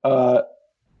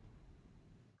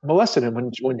 Molested him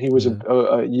when he was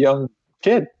a young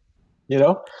kid,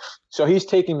 So he's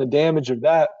taking the damage of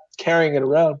that, carrying it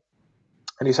around,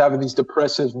 and he's having these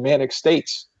depressive, manic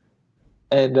states.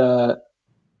 And man,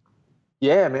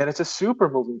 it's a super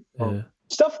movie. Yeah.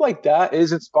 Stuff like that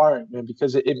is inspiring, man,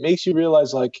 because it makes you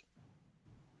realize, like,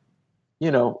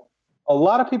 a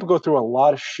lot of people go through a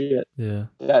lot of shit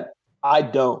that I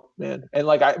don't, man. And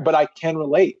but I can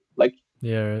relate. Like,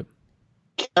 right.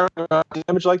 Carrying around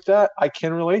damage like that, I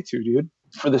can relate to, dude.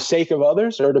 For the sake of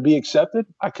others or to be accepted,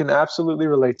 I can absolutely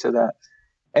relate to that.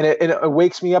 And it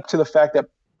wakes me up to the fact that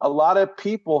a lot of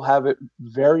people have it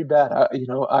very bad.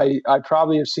 I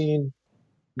probably have seen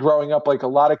growing up, like, a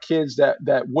lot of kids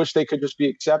that wish they could just be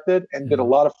accepted and did a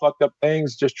lot of fucked up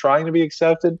things just trying to be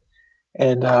accepted.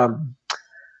 And I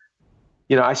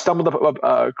stumbled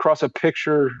across a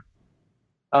picture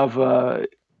of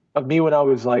me when I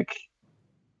was like,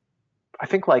 I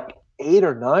think like 8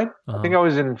 or 9. Uh-huh. I think I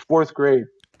was in 4th grade.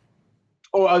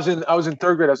 Oh, I was in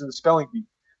 3rd grade. I was in the spelling bee,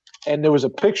 and there was a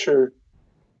picture.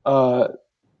 I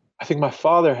think my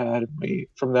father had me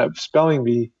from that spelling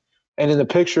bee, and in the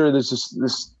picture, there's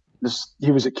this.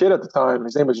 He was a kid at the time.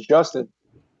 His name was Justin,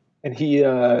 and we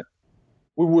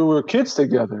were kids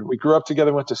together. We grew up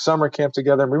together, went to summer camp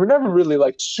together, and we were never really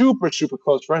like super, super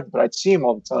close friends. But I'd see him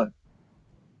all the time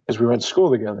as we went to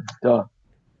school together.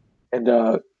 And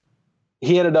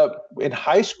he ended up in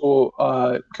high school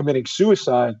committing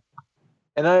suicide.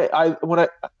 And I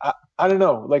don't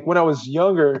know, like, when I was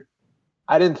younger,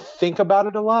 I didn't think about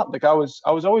it a lot. Like, I was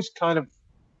always kind of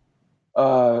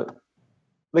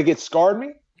like, it scarred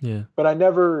me. Yeah. But I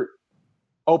never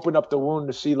opened up the wound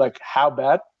to see like how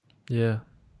bad. Yeah.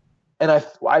 And I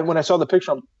when I saw the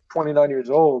picture, I'm 29 years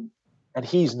old and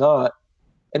he's not.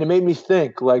 And it made me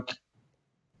think, like,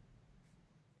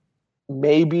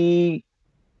 maybe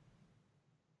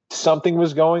something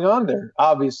was going on there,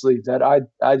 obviously, that I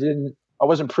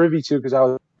wasn't privy to, because I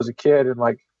was a kid, and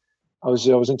like I was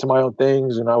into my own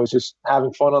things, and I was just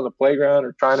having fun on the playground,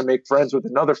 or trying to make friends with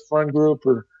another friend group,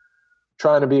 or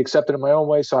trying to be accepted in my own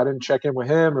way. So I didn't check in with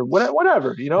him, or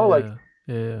whatever,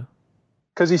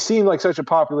 because he seemed like such a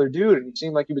popular dude, and he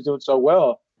seemed like he was doing so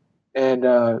well. And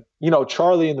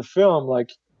Charlie in the film,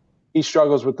 like, he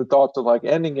struggles with the thoughts of like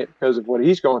ending it because of what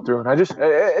he's going through. And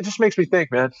it just makes me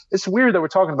think, man, it's weird that we're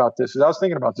talking about this, because I was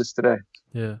thinking about this today.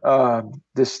 Yeah.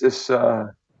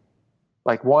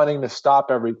 like wanting to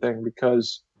stop everything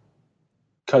because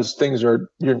things are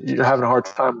you're having a hard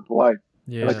time with life.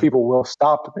 Yeah. And like people will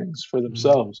stop things for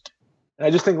themselves. And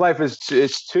I just think life is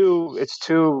it's too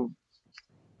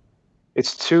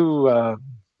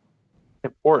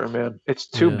important, man. It's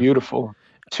too beautiful.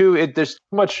 There's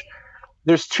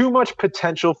too much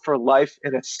potential for life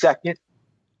in a second.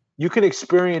 You can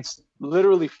experience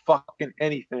literally fucking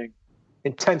anything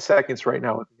in 10 seconds right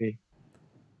now with me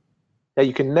that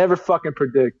you can never fucking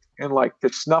predict. And like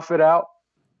to snuff it out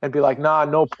and be like, nah,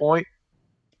 no point.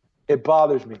 It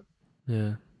bothers me.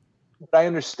 Yeah. But I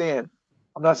understand.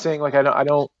 I'm not saying like I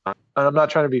don't and I'm not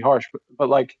trying to be harsh, but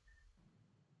like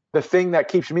the thing that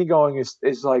keeps me going is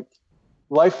like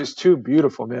life is too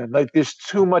beautiful, man. Like there's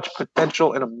too much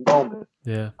potential in a moment.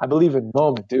 Yeah. I believe in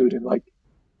moment, dude. And like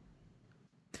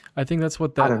I think that's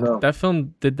what that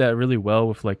film did that really well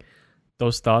with like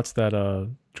those thoughts that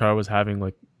Charlie was having,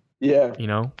 like, yeah, you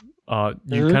know,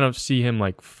 you kind of see him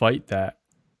like fight that,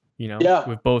 you know,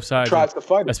 with both sides. Tries to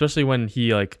fight it. Especially when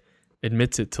he like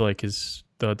admits it to like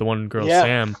the one girl,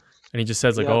 Sam, and he just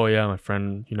says like, oh yeah, my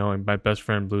friend, you know, my best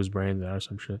friend blew his brains out or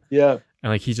some shit. Yeah.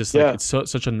 And like he's just like it's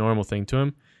such a normal thing to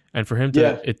him, and for him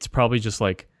to it's probably just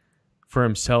like for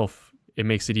himself it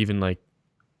makes it even like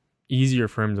easier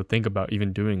for him to think about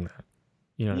even doing that,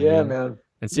 you know what I mean? Man.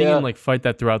 And seeing him like fight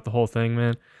that throughout the whole thing,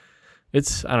 man,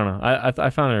 it's I don't know, I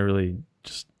found it really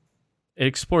just, it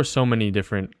explores so many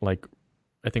different like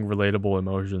I think relatable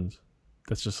emotions.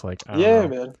 That's just like I don't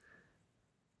know. Man.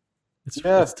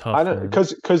 It's tough. I don't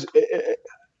because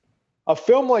a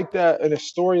film like that and a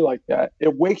story like that,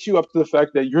 it wakes you up to the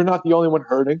fact that you're not the only one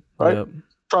hurting, right? Yep.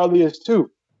 Charlie is too.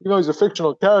 Even though he's a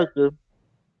fictional character,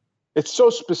 it's so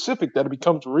specific that it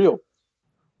becomes real.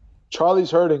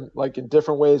 Charlie's hurting like in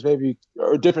different ways, maybe,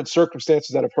 or different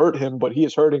circumstances that have hurt him, but he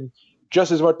is hurting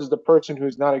just as much as the person who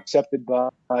is not accepted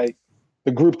by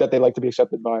the group that they like to be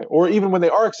accepted by, or even when they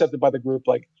are accepted by the group,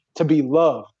 like to be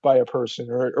loved by a person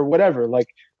or whatever. Like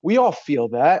we all feel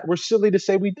that. We're silly to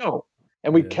say we don't.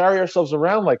 And we carry ourselves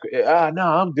around like, no,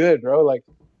 I'm good, bro. Like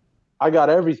I got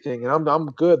everything and I'm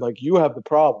good. Like you have the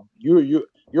problem. You're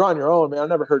on your own, man. I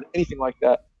never heard anything like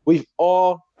that. We've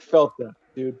all felt that,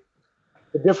 dude.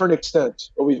 To different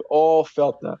extents, but we've all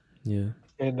felt that. Yeah.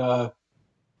 And a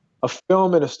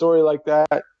film and a story like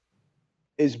that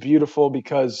is beautiful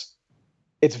because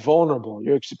it's vulnerable.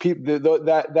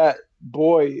 That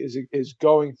boy is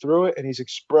going through it and he's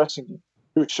expressing it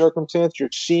through circumstance. You're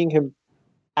seeing him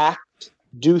act,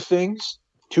 do things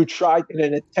to try in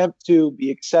an attempt to be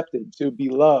accepted, to be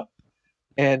loved.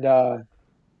 And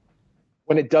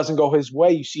when it doesn't go his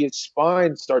way, you see his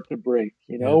spine start to break.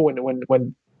 You know,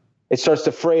 when it starts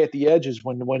to fray at the edges,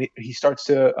 when he starts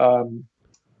to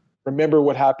remember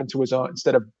what happened to his aunt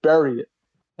instead of bury it.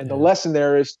 And the lesson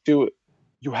there is you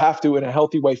have to, in a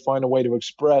healthy way, find a way to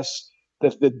express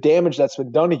the damage that's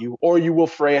been done to you, or you will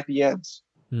fray at the ends.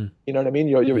 You know what I mean?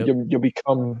 You'll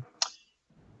become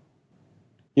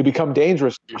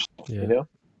dangerous to yourself, you know?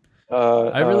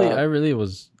 I really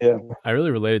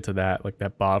related to that, like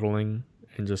that bottling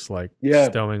and just like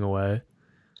stowing away.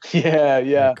 Yeah.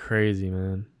 Like crazy,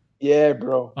 man. Yeah,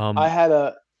 bro. I had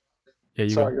a. Yeah,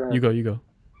 you go.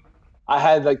 I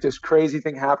had like this crazy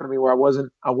thing happen to me where I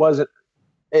wasn't. I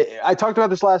talked about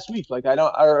this last week, like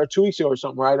or 2 weeks ago or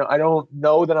something, where I don't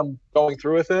know that I'm going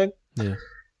through a thing. Yeah.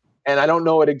 And I don't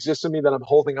know it exists in me that I'm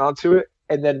holding on to it,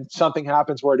 and then something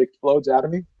happens where it explodes out of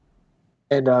me,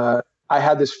 and I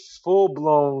had this full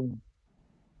blown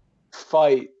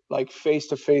fight, like face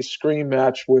to face scream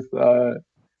match with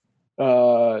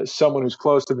someone who's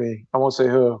close to me. I won't say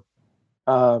who.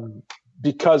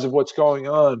 Because of what's going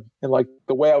on and like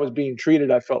the way I was being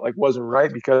treated, I felt like wasn't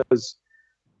right because,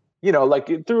 you know, like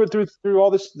through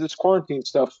all this quarantine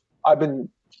stuff, I've been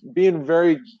being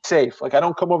very safe. Like I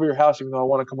don't come over your house even though I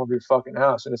want to come over your fucking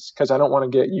house, and it's because I don't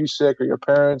want to get you sick or your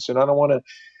parents, and I don't want to.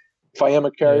 If I am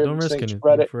a carrier, don't risk anything for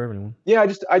everyone. Yeah, I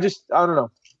don't know.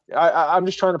 I'm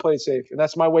just trying to play it safe, and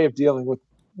that's my way of dealing with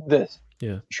this.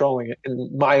 Yeah, controlling it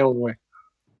in my own way.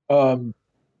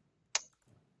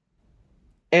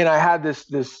 And I had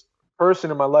this person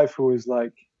in my life who was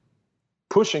like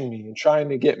pushing me and trying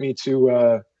to get me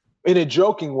to, in a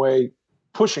joking way,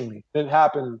 pushing me. It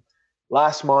happened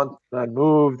last month. And I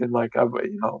moved and like,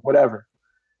 whatever.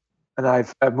 And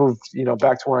I've moved,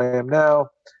 back to where I am now.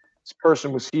 This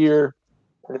person was here.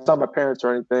 And it's not my parents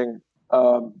or anything.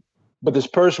 But this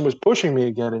person was pushing me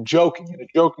again and joking in a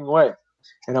joking way.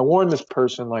 And I warned this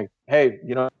person like, hey,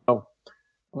 I'm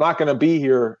not going to be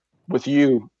here with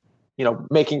you,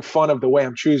 making fun of the way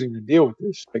I'm choosing to deal with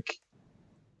this. Like,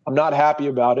 I'm not happy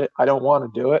about it. I don't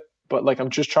want to do it, but like,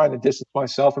 I'm just trying to distance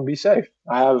myself and be safe.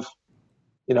 I have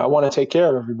I want to take care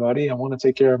of everybody. I want to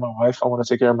take care of my wife. I want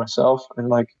to take care of myself. And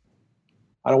like,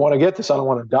 I don't want to get this. I don't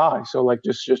want to die. So like,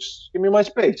 just give me my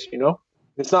space.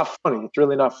 It's not funny. It's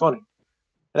really not funny.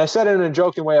 And I said it in a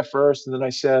joking way at first. And then I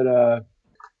said,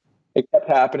 it kept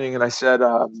happening. And I said,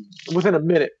 within a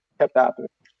minute, it kept happening.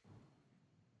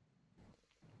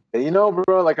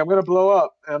 Bro, like I'm going to blow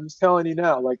up. I'm just telling you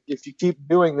now, like if you keep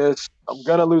doing this, I'm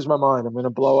going to lose my mind. I'm going to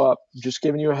blow up. I'm just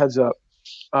giving you a heads up.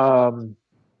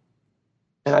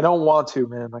 And I don't want to,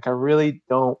 man. Like I really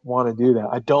don't want to do that.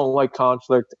 I don't like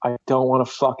conflict. I don't want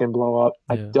to fucking blow up.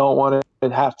 Yeah. I don't want to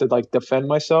have to like defend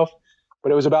myself,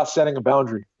 but it was about setting a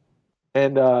boundary.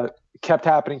 And it kept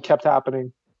happening.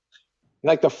 And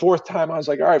like the fourth time I was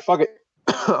like, all right, fuck it.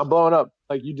 I'm blowing up.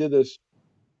 Like you did this.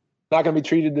 Not going to be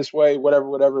treated this way,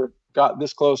 whatever. Got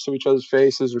this close to each other's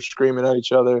faces or screaming at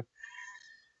each other.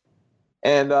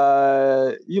 And,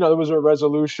 there was a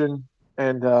resolution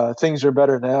and things are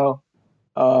better now.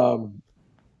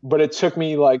 But it took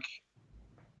me like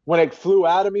when it flew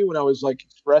out of me, when I was like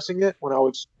expressing it, when I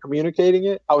was communicating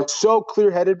it, I was so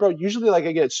clear-headed, bro. Usually like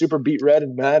I get super beat red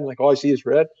and mad and like all I see is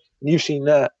red. And you've seen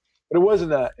that. But it wasn't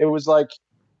that. It was like,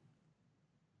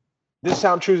 this is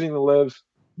how I'm choosing to live.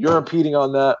 You're impeding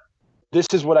on that. This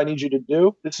is what I need you to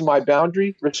do. This is my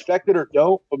boundary. Respect it or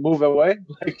don't, but move away.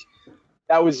 Like,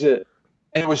 that was it.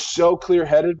 And it was so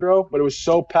clear-headed, bro, but it was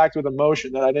so packed with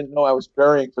emotion that I didn't know I was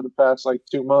burying for the past,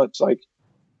 2 months. Like,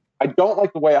 I don't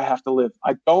like the way I have to live.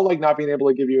 I don't like not being able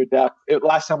to give you a death.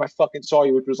 Last time I fucking saw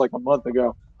you, which was like a month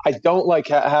ago. I don't like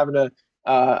having to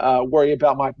worry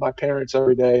about my parents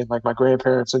every day and, like, my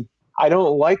grandparents. And I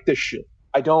don't like this shit.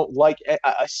 I don't like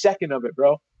a second of it,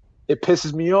 bro. It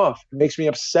pisses me off. It makes me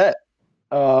upset.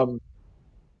 And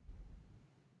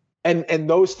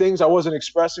those things I wasn't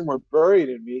expressing were buried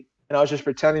in me, and I was just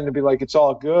pretending to be like it's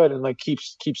all good and like keep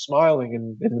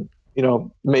smiling and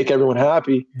make everyone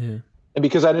happy. Yeah. And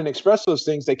because I didn't express those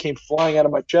things, they came flying out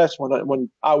of my chest when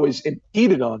I was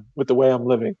impeded on with the way I'm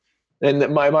living. And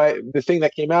the thing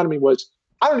that came out of me was,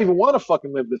 I don't even want to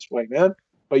fucking live this way, man.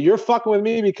 But you're fucking with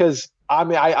me because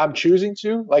I'm choosing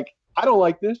to. Like, I don't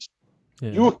like this.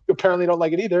 Yeah. You apparently don't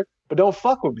like it either, but don't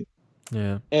fuck with me.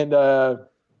 Yeah. And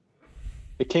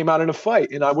it came out in a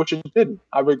fight, and I wish it didn't.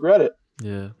 I regret it.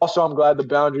 Yeah. Also, I'm glad the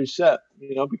boundary's set,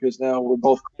 because now we're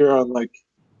both clear on like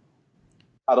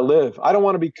how to live. I don't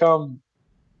want to become,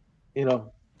 Yeah.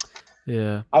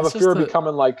 I have a fear of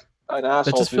becoming like an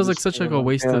asshole. It just feels like such like a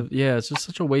waste of. Yeah, it's just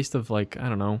such a waste of like, I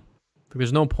don't know. Like,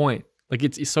 there's no point. Like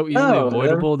it's so easily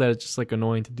avoidable that it's just like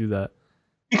annoying to do that.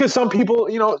 Because some people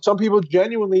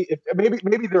genuinely,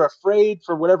 maybe they're afraid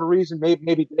for whatever reason.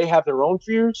 Maybe they have their own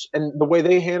fears, and the way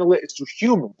they handle it is through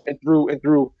humor and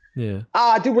through. Yeah.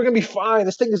 Dude, we're gonna be fine.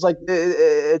 This thing is like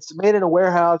it's made in a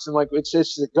warehouse, and like it's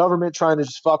just the government trying to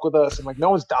just fuck with us, and like no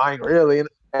one's dying really,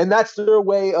 and that's their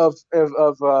way of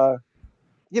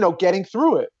getting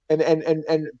through it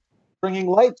and bringing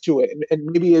light to it, and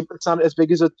maybe it's not as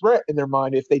big as a threat in their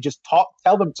mind if they just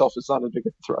tell themselves it's not as big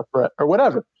a threat or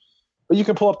whatever. But you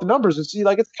can pull up the numbers and see,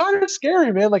 like, it's kind of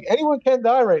scary, man. Like, anyone can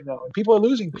die right now, and people are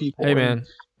losing people. Hey, man,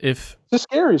 it's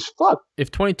scary as fuck.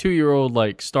 If 22-year-old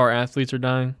like star athletes are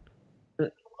dying,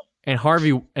 and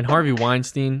Harvey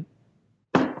Weinstein,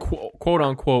 quote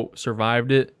unquote,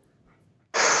 survived it,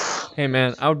 hey,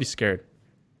 man, I would be scared.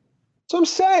 So I'm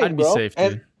saying, I'd be safe,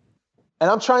 dude. And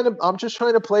I'm just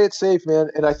trying to play it safe, man.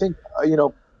 And I think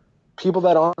people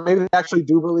that aren't, maybe they actually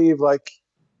do believe like.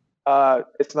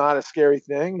 It's not a scary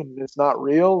thing and it's not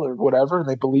real or whatever, and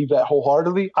they believe that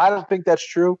wholeheartedly. I don't think that's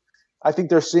true. I think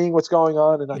they're seeing what's going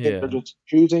on, and I think they're just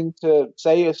choosing to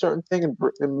say a certain thing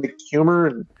and make humor,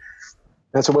 and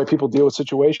that's the way people deal with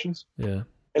situations. Yeah,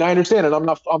 and I understand it. I'm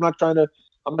not trying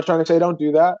to say don't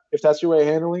do that. If that's your way of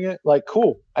handling it, like,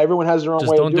 cool. Everyone has their own way.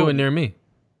 Just don't do it near me.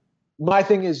 My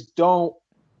thing is, don't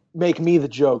make me the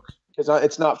joke, because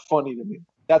it's not funny to me.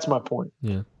 That's my point.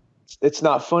 Yeah. It's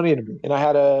not funny to me. And I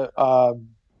had I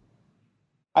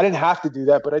didn't have to do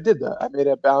that, but I did that. I made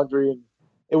a boundary, and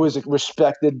it was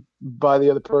respected by the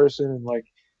other person. And like,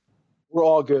 we're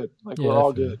all good. Like, we're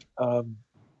all good. But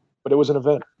it was an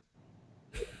event.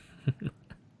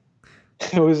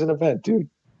 It was an event, dude.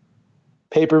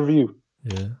 Pay-per-view.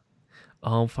 Yeah.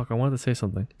 Fuck. I wanted to say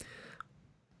something.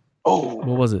 Oh,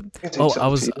 what was it?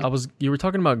 You were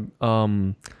talking about,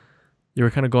 you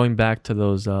were kind of going back to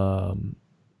those,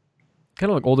 kind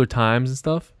of like older times and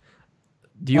stuff.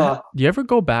 Do you ever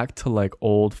go back to like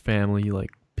old family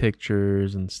like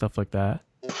pictures and stuff like that,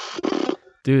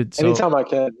 dude? Anytime I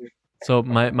can. So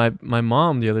my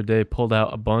mom the other day pulled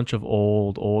out a bunch of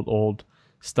old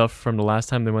stuff from the last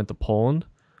time they went to Poland,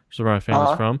 which is where my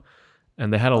family's from,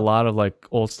 and they had a lot of like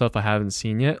old stuff I haven't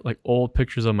seen yet, like old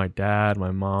pictures of my dad, my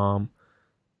mom,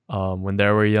 when they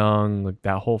were young, like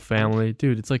that whole family.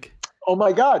 Dude, it's like, oh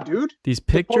my God, dude. These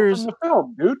The quote pictures. from the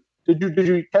film, dude. Did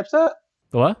you catch that?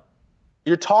 The what?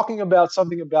 You're talking about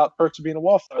something about Perks of Being a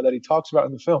Wallflower that he talks about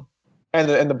in the film and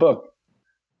the book.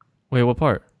 Wait, what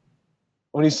part?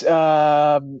 When he's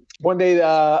one day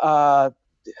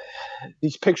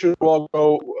these pictures will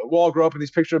all grow up, and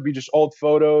these pictures will be just old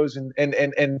photos and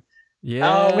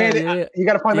Yeah. oh man, yeah. you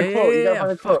gotta find the quote. You gotta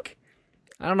find the quote. Fuck.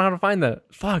 I don't know how to find that.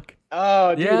 Fuck.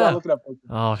 Oh, dude, Yeah. I'll look it up.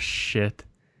 Oh shit.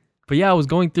 But yeah, I was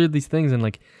going through these things and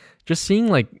like just seeing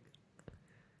like,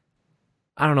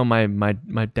 I don't know,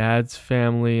 my dad's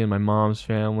family and my mom's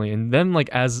family, and them like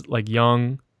as like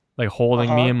young, like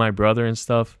holding me and my brother and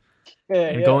stuff,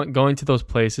 and going to those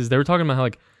places. They were talking about how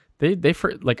like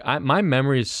my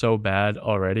memory is so bad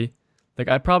already. Like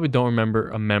I probably don't remember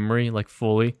a memory like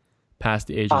fully past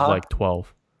the age of like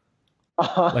 12.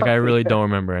 Like I really don't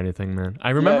remember anything, man.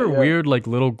 I remember weird like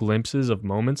little glimpses of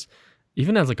moments,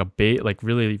 even as like a like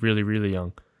really, really, really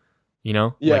young. You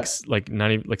know? Yeah. Like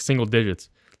not even like single digits.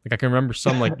 Like I can remember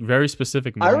some like very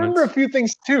specific I moments. remember a few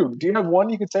things too. Do you have one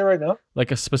you could say right now?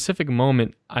 Like a specific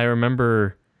moment, I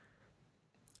remember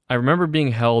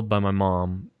being held by my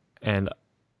mom, and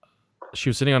she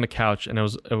was sitting on the couch, and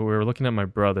we were looking at my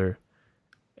brother,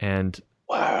 and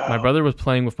my brother was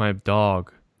playing with my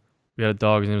dog. We had a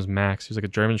dog. His name was Max. He was like a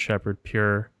German Shepherd,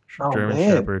 pure German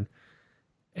Shepherd.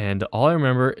 And all I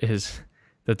remember is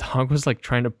the dog was like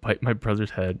trying to bite my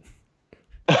brother's head,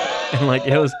 and like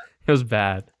it was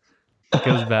bad. Like,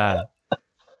 it was bad.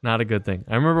 Not a good thing.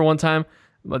 I remember one time.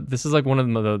 This is like one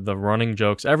of the running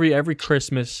jokes. Every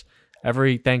Christmas,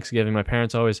 every Thanksgiving, my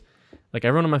parents always, like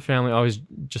everyone in my family always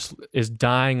just is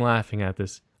dying laughing at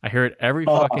this. I hear it every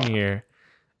fucking year.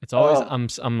 It's always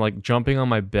I'm like jumping on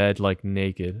my bed like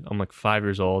naked. I'm like 5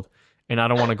 years old, and I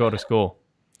don't want to go to school.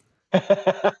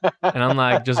 And I'm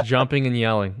like just jumping and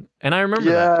yelling. And I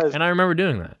remember that. And I remember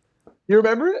doing that. You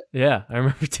remember it? Yeah, I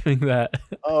remember doing that.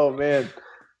 Oh man,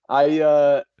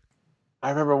 I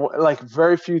remember like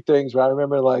very few things, but I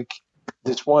remember like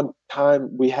this one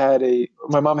time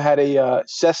my mom had a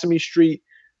Sesame Street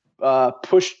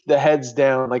push the heads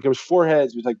down, like it was 4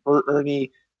 heads. It was like Bert,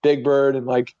 Ernie, Big Bird, and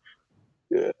like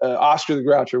Oscar the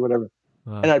Grouch or whatever.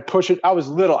 Wow. And I'd push it. I was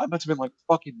little. I must have been like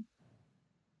fucking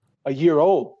a year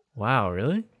old. Wow,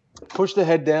 really? Push the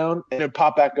head down and it'd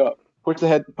pop back up. Push the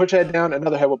head down,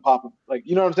 another head would pop up. Like,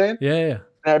 you know what I'm saying? Yeah.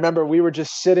 And I remember we were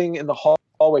just sitting in the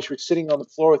hallway. She was sitting on the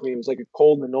floor with me. It was like a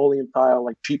cold linoleum tile,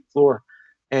 like cheap floor.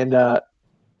 And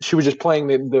she was just playing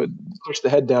the push the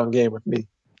head down game with me.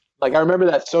 Like, I remember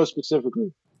that so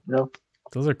specifically, you know?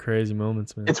 Those are crazy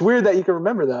moments, man. It's weird that you can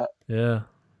remember that. Yeah.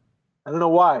 I don't know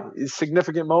why. It's a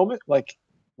significant moment. Like,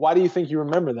 why do you think you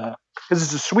remember that? Because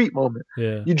it's a sweet moment.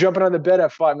 Yeah. You jumping on the bed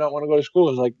at 5, not want to go to school.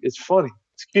 It's like, it's funny.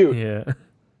 It's cute. Yeah.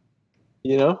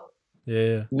 You know?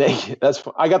 Yeah. Naked. That's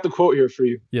fun. I got the quote here for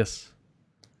you. Yes.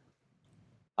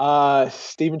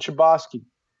 Stephen Chbosky.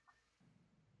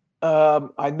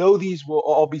 I know these will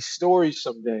all be stories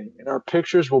someday, and our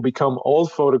pictures will become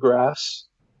old photographs.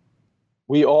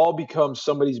 We all become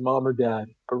somebody's mom or dad.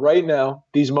 But right now,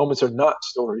 these moments are not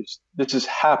stories. This is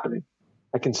happening.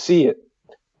 I can see it.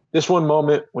 This one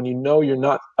moment when you know you're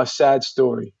not a sad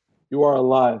story. You are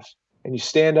alive. And you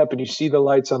stand up and you see the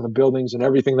lights on the buildings and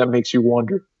everything that makes you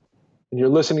wonder. And you're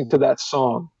listening to that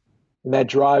song and that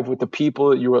drive with the people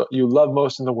that you love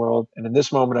most in the world. And in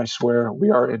this moment, I swear,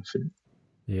 we are infinite.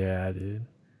 Yeah, dude.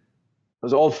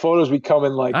 Those old photos we come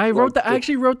in like. I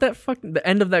actually wrote that the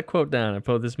end of that quote down. I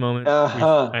put this moment.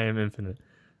 I am infinite.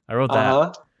 I wrote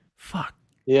that. Fuck.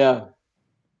 Yeah.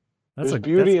 There's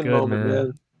beauty in the moment,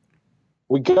 man.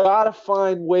 We gotta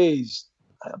find ways.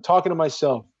 I'm talking to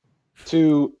myself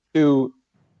to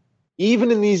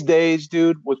even in these days,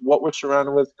 dude, with what we're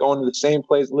surrounded with, going to the same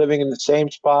place, living in the same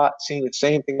spot, seeing the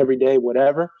same thing every day,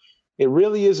 whatever. It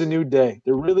really is a new day.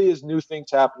 There really is new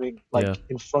things happening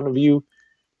in front of you.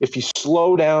 If you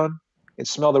slow down and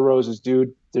smell the roses,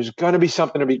 dude, there's going to be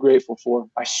something to be grateful for.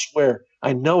 I swear.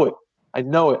 I know it.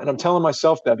 And I'm telling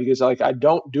myself that because like I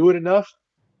don't do it enough.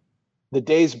 The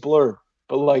days blur.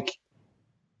 But like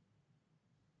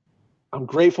I'm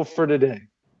grateful for today.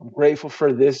 I'm grateful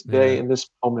for this day and this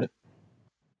moment.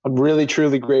 I'm really,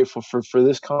 truly grateful for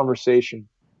this conversation.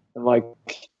 And like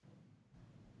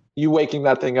you waking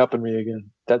that thing up in me again.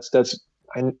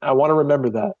 I want to remember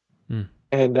that.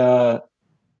 And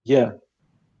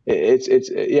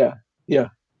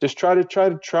just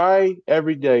try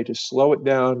every day to slow it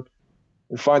down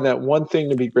and find that one thing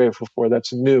to be grateful for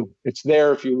that's new. It's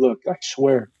there if you look. I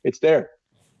swear it's there.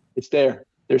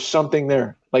 There's something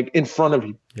there. like in front of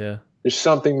you. Yeah. There's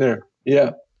something there.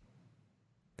 Yeah.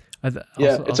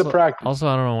 It's a practice. Also,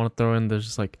 I don't know. I want to throw in. There's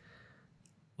just like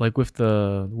with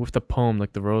the poem,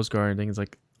 like the Rose Garden thing. It's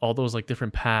like all those like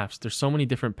different paths. There's so many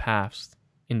different paths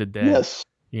in the day. Yes.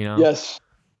 You know.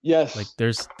 Yes. Like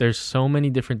there's so many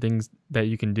different things that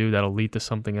you can do that'll lead to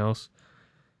something else.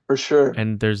 For sure.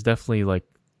 And there's definitely like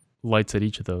lights at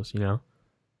each of those. You know.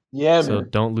 Yeah. So man.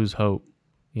 don't lose hope.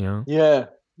 You know. Yeah.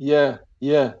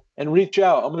 And reach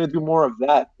out. I'm gonna do more of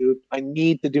that, dude. I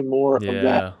need to do more of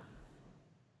that.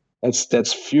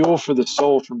 That's fuel for the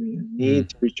soul for me. I need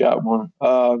to reach out more.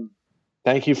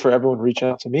 Thank you for everyone reaching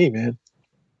out to me, man.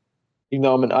 Even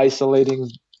though I'm an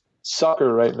isolating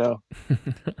sucker right now.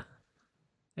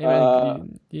 Hey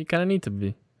man, you kind of need to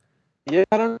be. Yeah,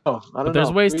 I don't know. But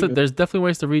there's definitely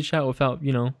ways to reach out without,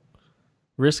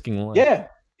 risking life. Yeah.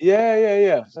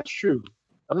 That's true.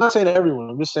 I'm not saying everyone.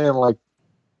 I'm just saying like,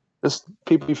 just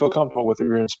people you feel comfortable with, or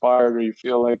you're inspired, or you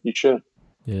feel like you should.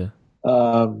 Yeah.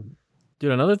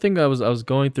 Dude, another thing I was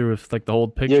going through with like the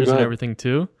old pictures and everything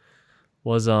too,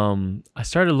 was I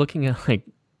started looking at like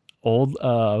old.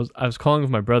 I was calling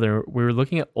with my brother. We were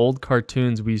looking at old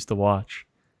cartoons we used to watch.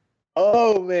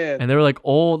 Oh man! And they were like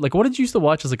old. Like, what did you used to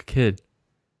watch as like a kid,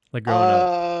 like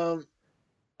growing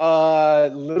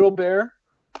up? Little Bear.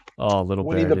 Oh, Little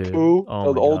Winnie Bear, the dude. Pooh.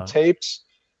 Oh, the old tapes.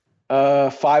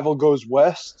 Fievel Goes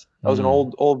West. That was an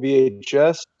old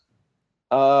VHS.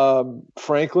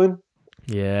 Franklin.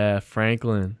 Yeah,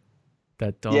 Franklin.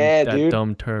 That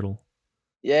dumb turtle.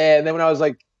 Yeah, and then when I was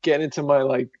like getting into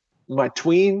my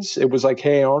tweens, it was like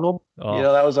Hey Arnold. Oh,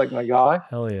 that was like my guy.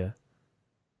 Hell yeah.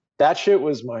 That shit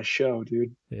was my show,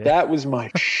 dude. Yeah. That was my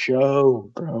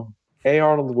show, bro. Hey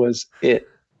Arnold was it.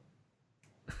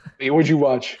 What'd you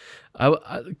watch? I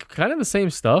kind of the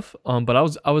same stuff. But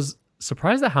I was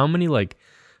surprised at how many like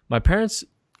my parents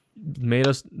made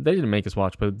us. They didn't make us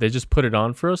watch, but they just put it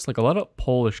on for us. Like a lot of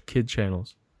Polish kid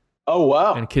channels. Oh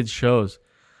wow! And kids shows.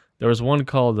 There was one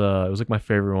called. It was like my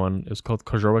favorite one. It was called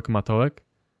Koziołek Matołek.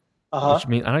 Which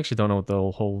means I actually don't know what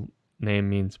the whole name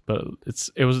means, but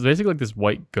it was basically like this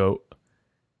white goat,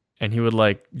 and he would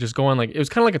like just go on like it was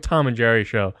kind of like a Tom and Jerry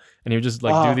show, and he would just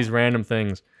like do these random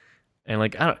things, and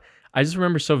like I just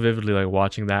remember so vividly like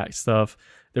watching that stuff.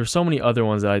 There were so many other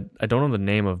ones that I don't know the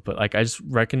name of, but like I just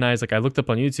recognized, like I looked up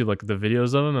on YouTube like the videos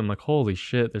of them. I'm like, holy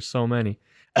shit, there's so many.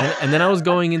 And then I was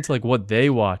going into like what they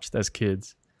watched as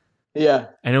kids. Yeah.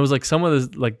 And it was like some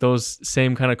of the like those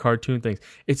same kind of cartoon things.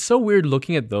 It's so weird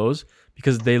looking at those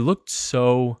because they looked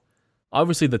so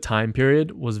obviously the time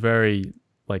period was very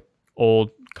like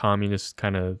old communist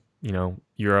kind of,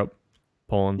 Europe,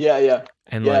 Poland. Yeah.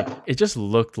 And like it just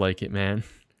looked like it, man.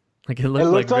 Like it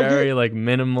looked like very like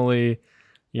minimally,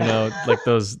 like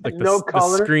those like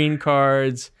the screen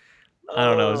cards. I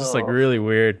don't know, it was just like really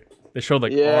weird. They showed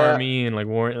like army and like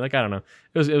war, like I don't know.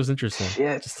 It was interesting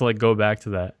just to like go back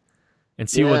to that and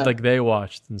see what like they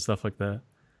watched and stuff like that.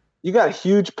 You got a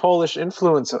huge Polish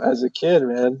influence as a kid,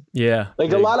 man. Yeah,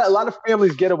 like big. a lot of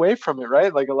families get away from it,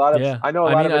 right? Like a lot of I know a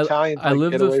lot of Italians. I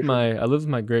lived with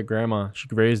my great grandma. She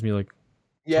raised me like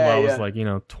till I was like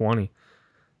 20.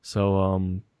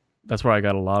 So that's where I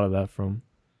got a lot of that from.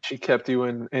 She kept you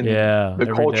in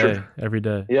the culture every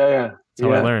day. Yeah. That's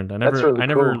how I learned. I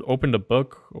never opened a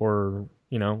book or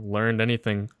learned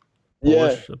anything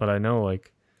Polish, but I know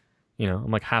like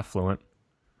I'm like half fluent.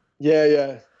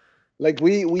 Yeah. Like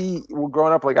we were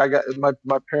growing up, like I got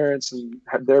my parents and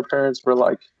their parents were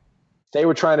like, they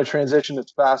were trying to transition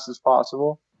as fast as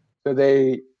possible, so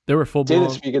they were full blown.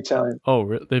 Didn't speak Italian.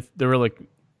 Oh, they were like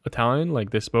Italian,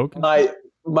 like they spoke.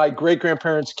 My great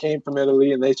grandparents came from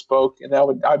Italy and they spoke, and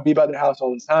I'd be by their house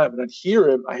all the time, and I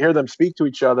hear them speak to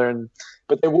each other,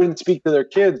 but they wouldn't speak to their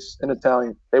kids in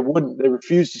Italian. They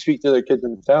refused to speak to their kids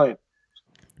in Italian,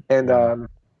 and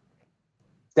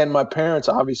then my parents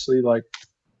obviously like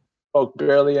spoke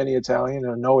barely any Italian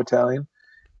or no Italian.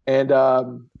 And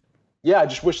I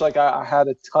just wish like I had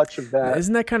a touch of that.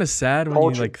 Isn't that kind of sad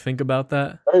when you like think about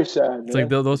that? Very sad. It's like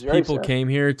those people came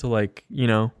here to like,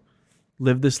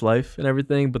 live this life and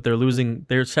everything, but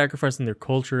they're sacrificing their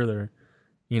culture,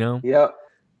 Yep.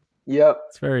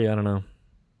 It's very, I don't know.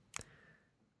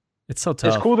 It's so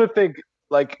tough. It's cool to think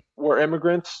like we're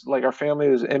immigrants, like our family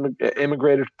is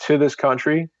immigrated to this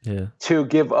country to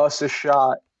give us a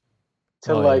shot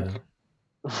to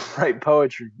write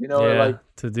poetry, or like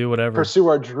to do whatever, pursue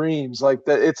our dreams. Like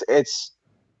that,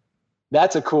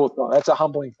 that's a cool thought. That's a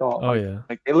humbling thought. Oh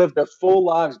like they lived their full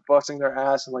lives busting their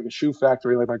ass in like a shoe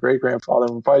factory, like my great grandfather,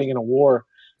 and fighting in a war,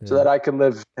 so that I could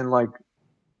live and like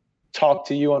talk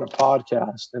to you on a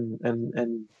podcast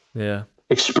and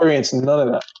experience none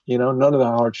of that. None of the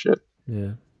hardship.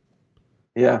 Yeah.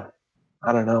 Yeah.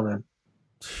 I don't know, man.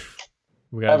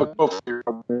 We I have a got quote for you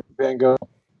from Van Gogh.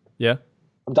 yeah.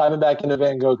 I'm diving back into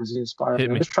Van Gogh because he inspired Hit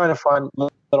me. I'm me. just trying to find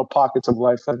little pockets of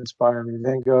life that inspire me.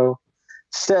 Van Gogh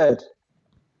said,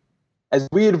 as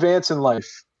we advance in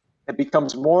life, it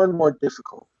becomes more and more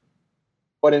difficult.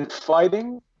 But in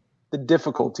fighting the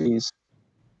difficulties,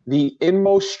 the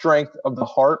inmost strength of the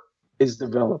heart is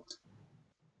developed.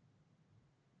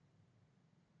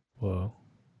 Whoa.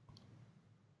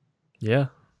 Yeah.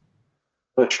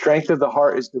 The strength of the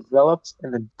heart is developed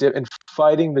in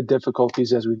fighting the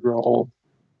difficulties as we grow old.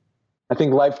 I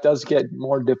think life does get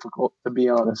more difficult, to be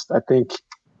honest. I think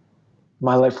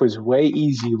my life was way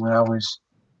easy when I was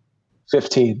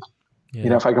 15. Yeah. You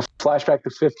know, if I could flash back to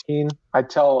 15, I'd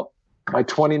tell my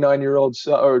 29-year-old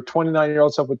self, or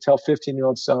 29-year-old self would tell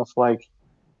 15-year-old self, like,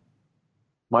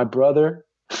 my brother,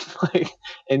 like,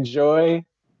 enjoy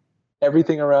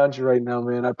everything around you right now,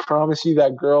 man. I promise you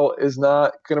that girl is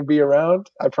not gonna be around.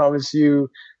 I promise you,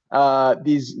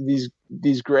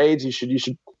 these grades, you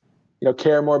should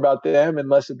care more about them and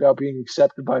less about being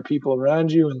accepted by people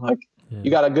around you. And like,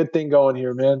 you got a good thing going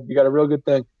here, man. You got a real good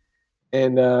thing.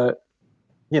 And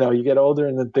you get older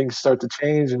and then things start to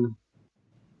change, and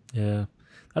Yeah.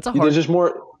 That's a there's hard just more.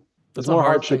 There's that's a more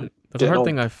hard hardship. thing. That's a hard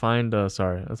thing I find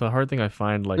sorry. That's a hard thing I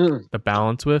find like the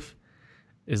balance with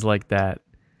is like that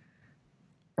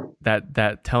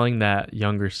telling that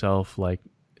younger self like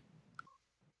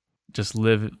just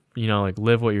live, like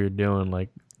live what you're doing, like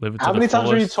live it to How the many times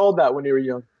were you fullest. told that when you were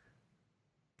young?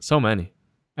 So many.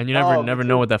 And you never dude.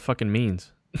 know what that fucking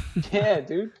means. Yeah,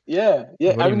 dude. Yeah. What do I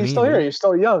you mean, you're mean, still here. dude? You're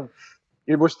still young.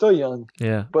 We're still young.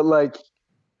 Yeah. But like,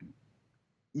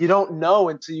 you don't know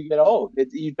until you get old.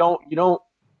 You don't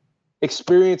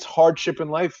experience hardship in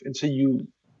life until you.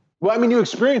 Well, I mean, you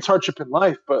experience hardship in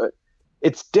life, but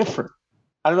it's different.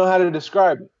 I don't know how to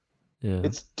describe it. Yeah.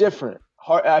 It's different.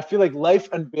 I feel like life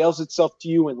unveils itself to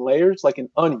you in layers, like an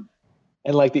onion.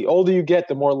 And like the older you get,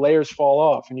 the more layers fall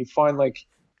off, and you find like,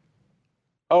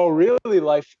 oh, really,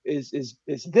 life is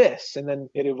this, and then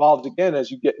it evolves again as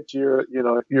you get into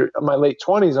your my late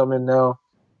 20s. I'm in now,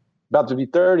 about to be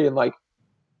 30, and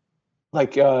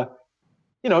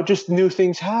just new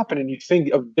things happen, and you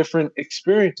think of different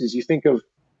experiences. You think of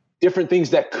different things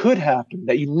that could happen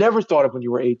that you never thought of when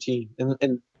you were 18,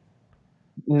 and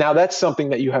now that's something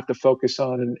that you have to focus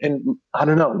on. And I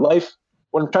don't know, life.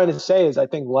 What I'm trying to say is, I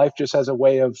think life just has a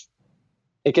way of.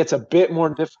 It gets a bit more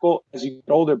difficult as you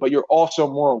get older, but you're also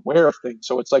more aware of things.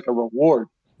 So it's like a reward.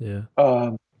 Yeah.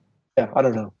 I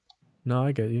don't know. No,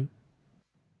 I get you.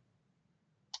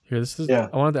 Here, this is. Yeah.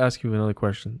 I wanted to ask you another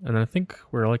question, and I think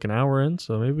we're like an hour in,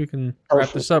 so maybe we can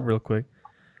wrap this up real quick.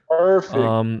 Perfect.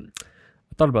 I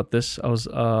thought about this. I was,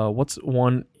 what's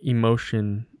one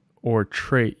emotion or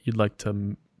trait you'd like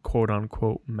to quote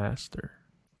unquote master?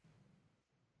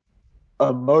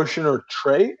 Emotion or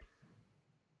trait?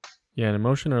 Yeah, an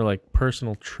emotion or like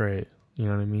personal trait. You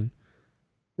know what I mean?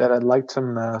 That I'd like to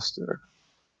master.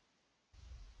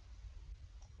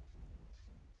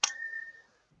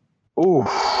 Ooh.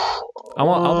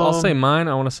 I'll say mine.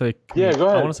 I want to say. Yeah, go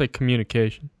ahead. I want to say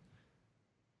communication.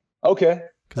 Okay.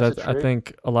 Because I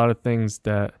think a lot of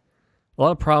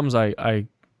problems I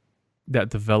that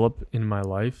develop in my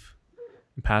life,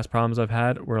 past problems I've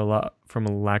had, were a lot from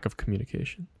a lack of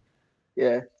communication.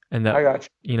 Yeah. And that, I got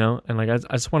you. And like I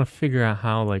just want to figure out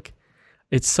how, like,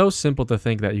 it's so simple to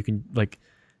think that you can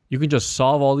just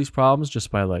solve all these problems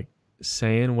just by like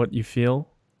saying what you feel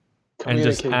and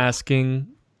just asking,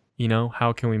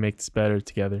 how can we make this better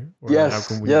together? Or yes. How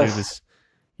can we do this?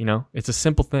 It's a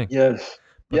simple thing. Yes.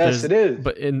 But yes, it is.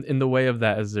 But in the way of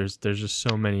that is there's just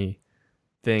so many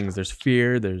things. There's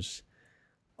fear. There's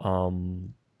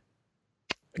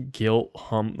guilt,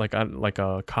 like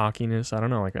a cockiness. I don't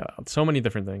know, so many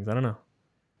different things. I don't know.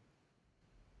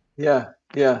 Yeah.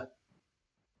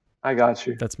 I got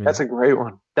you. That's me. That's a great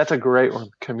one.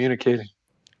 Communicating.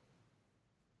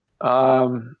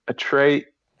 A trait.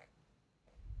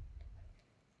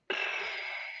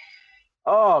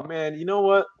 Oh man, you know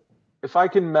what? If I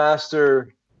can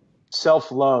master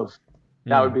self-love,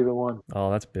 that would be the one.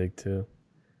 Oh, that's big too.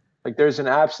 Like there's an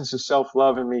absence of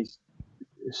self-love in me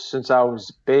since I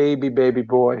was baby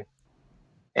boy.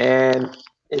 And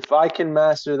if I can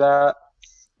master that,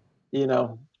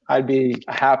 I'd be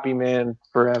a happy man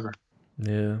forever.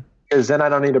 Yeah. Because then I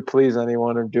don't need to please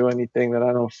anyone or do anything that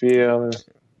I don't feel.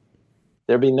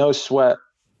 There'd be no sweat.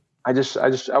 I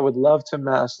would love to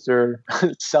master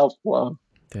self-love.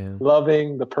 Damn.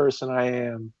 Loving the person I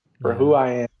am for who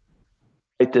I am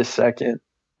right this second,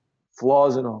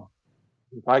 flaws and all.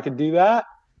 If I could do that,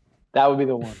 that would be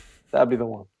the one. That'd be the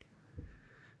one.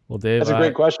 Well, Dave, That's a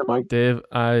great question, Mike. Dave,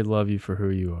 I love you for who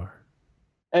you are.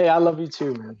 Hey, I love you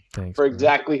too, man. Thanks. For man.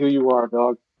 exactly who you are,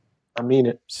 dog. I mean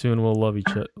it. Soon we'll love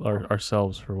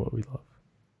ourselves for what we love,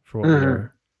 for what we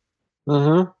are.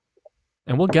 Mm-hmm.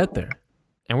 And we'll get there.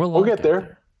 And we'll get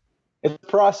there. It's a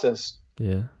process.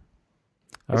 Yeah.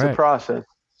 It's a process.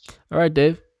 All right,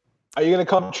 Dave. Are you gonna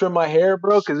come trim my hair,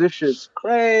 bro? Because this shit's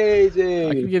crazy.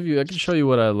 I can show you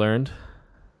what I learned.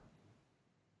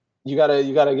 You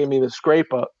gotta give me the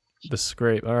scrape up. The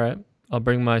scrape. All right. I'll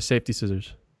bring my safety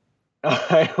scissors. All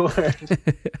right.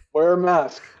 Wear a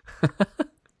mask.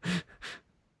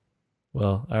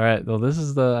 Well, all right. Well, this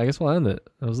is I guess we'll end it.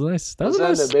 That was nice. That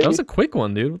was a quick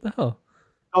one, dude. What the hell?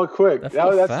 Oh, quick. That's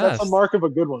a mark of a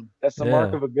good one. That's the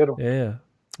mark of a good one. Yeah.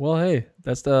 Well, hey,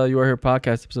 that's the You Are Here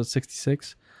podcast, episode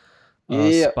 66.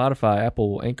 Spotify,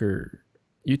 Apple, Anchor,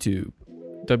 YouTube,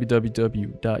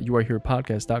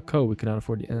 www.youareherepodcast.co. We cannot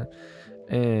afford the end.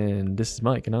 And this is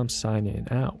Mike, and I'm signing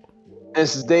out.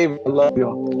 This is Dave. I love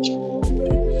y'all.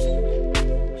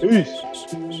 Peace.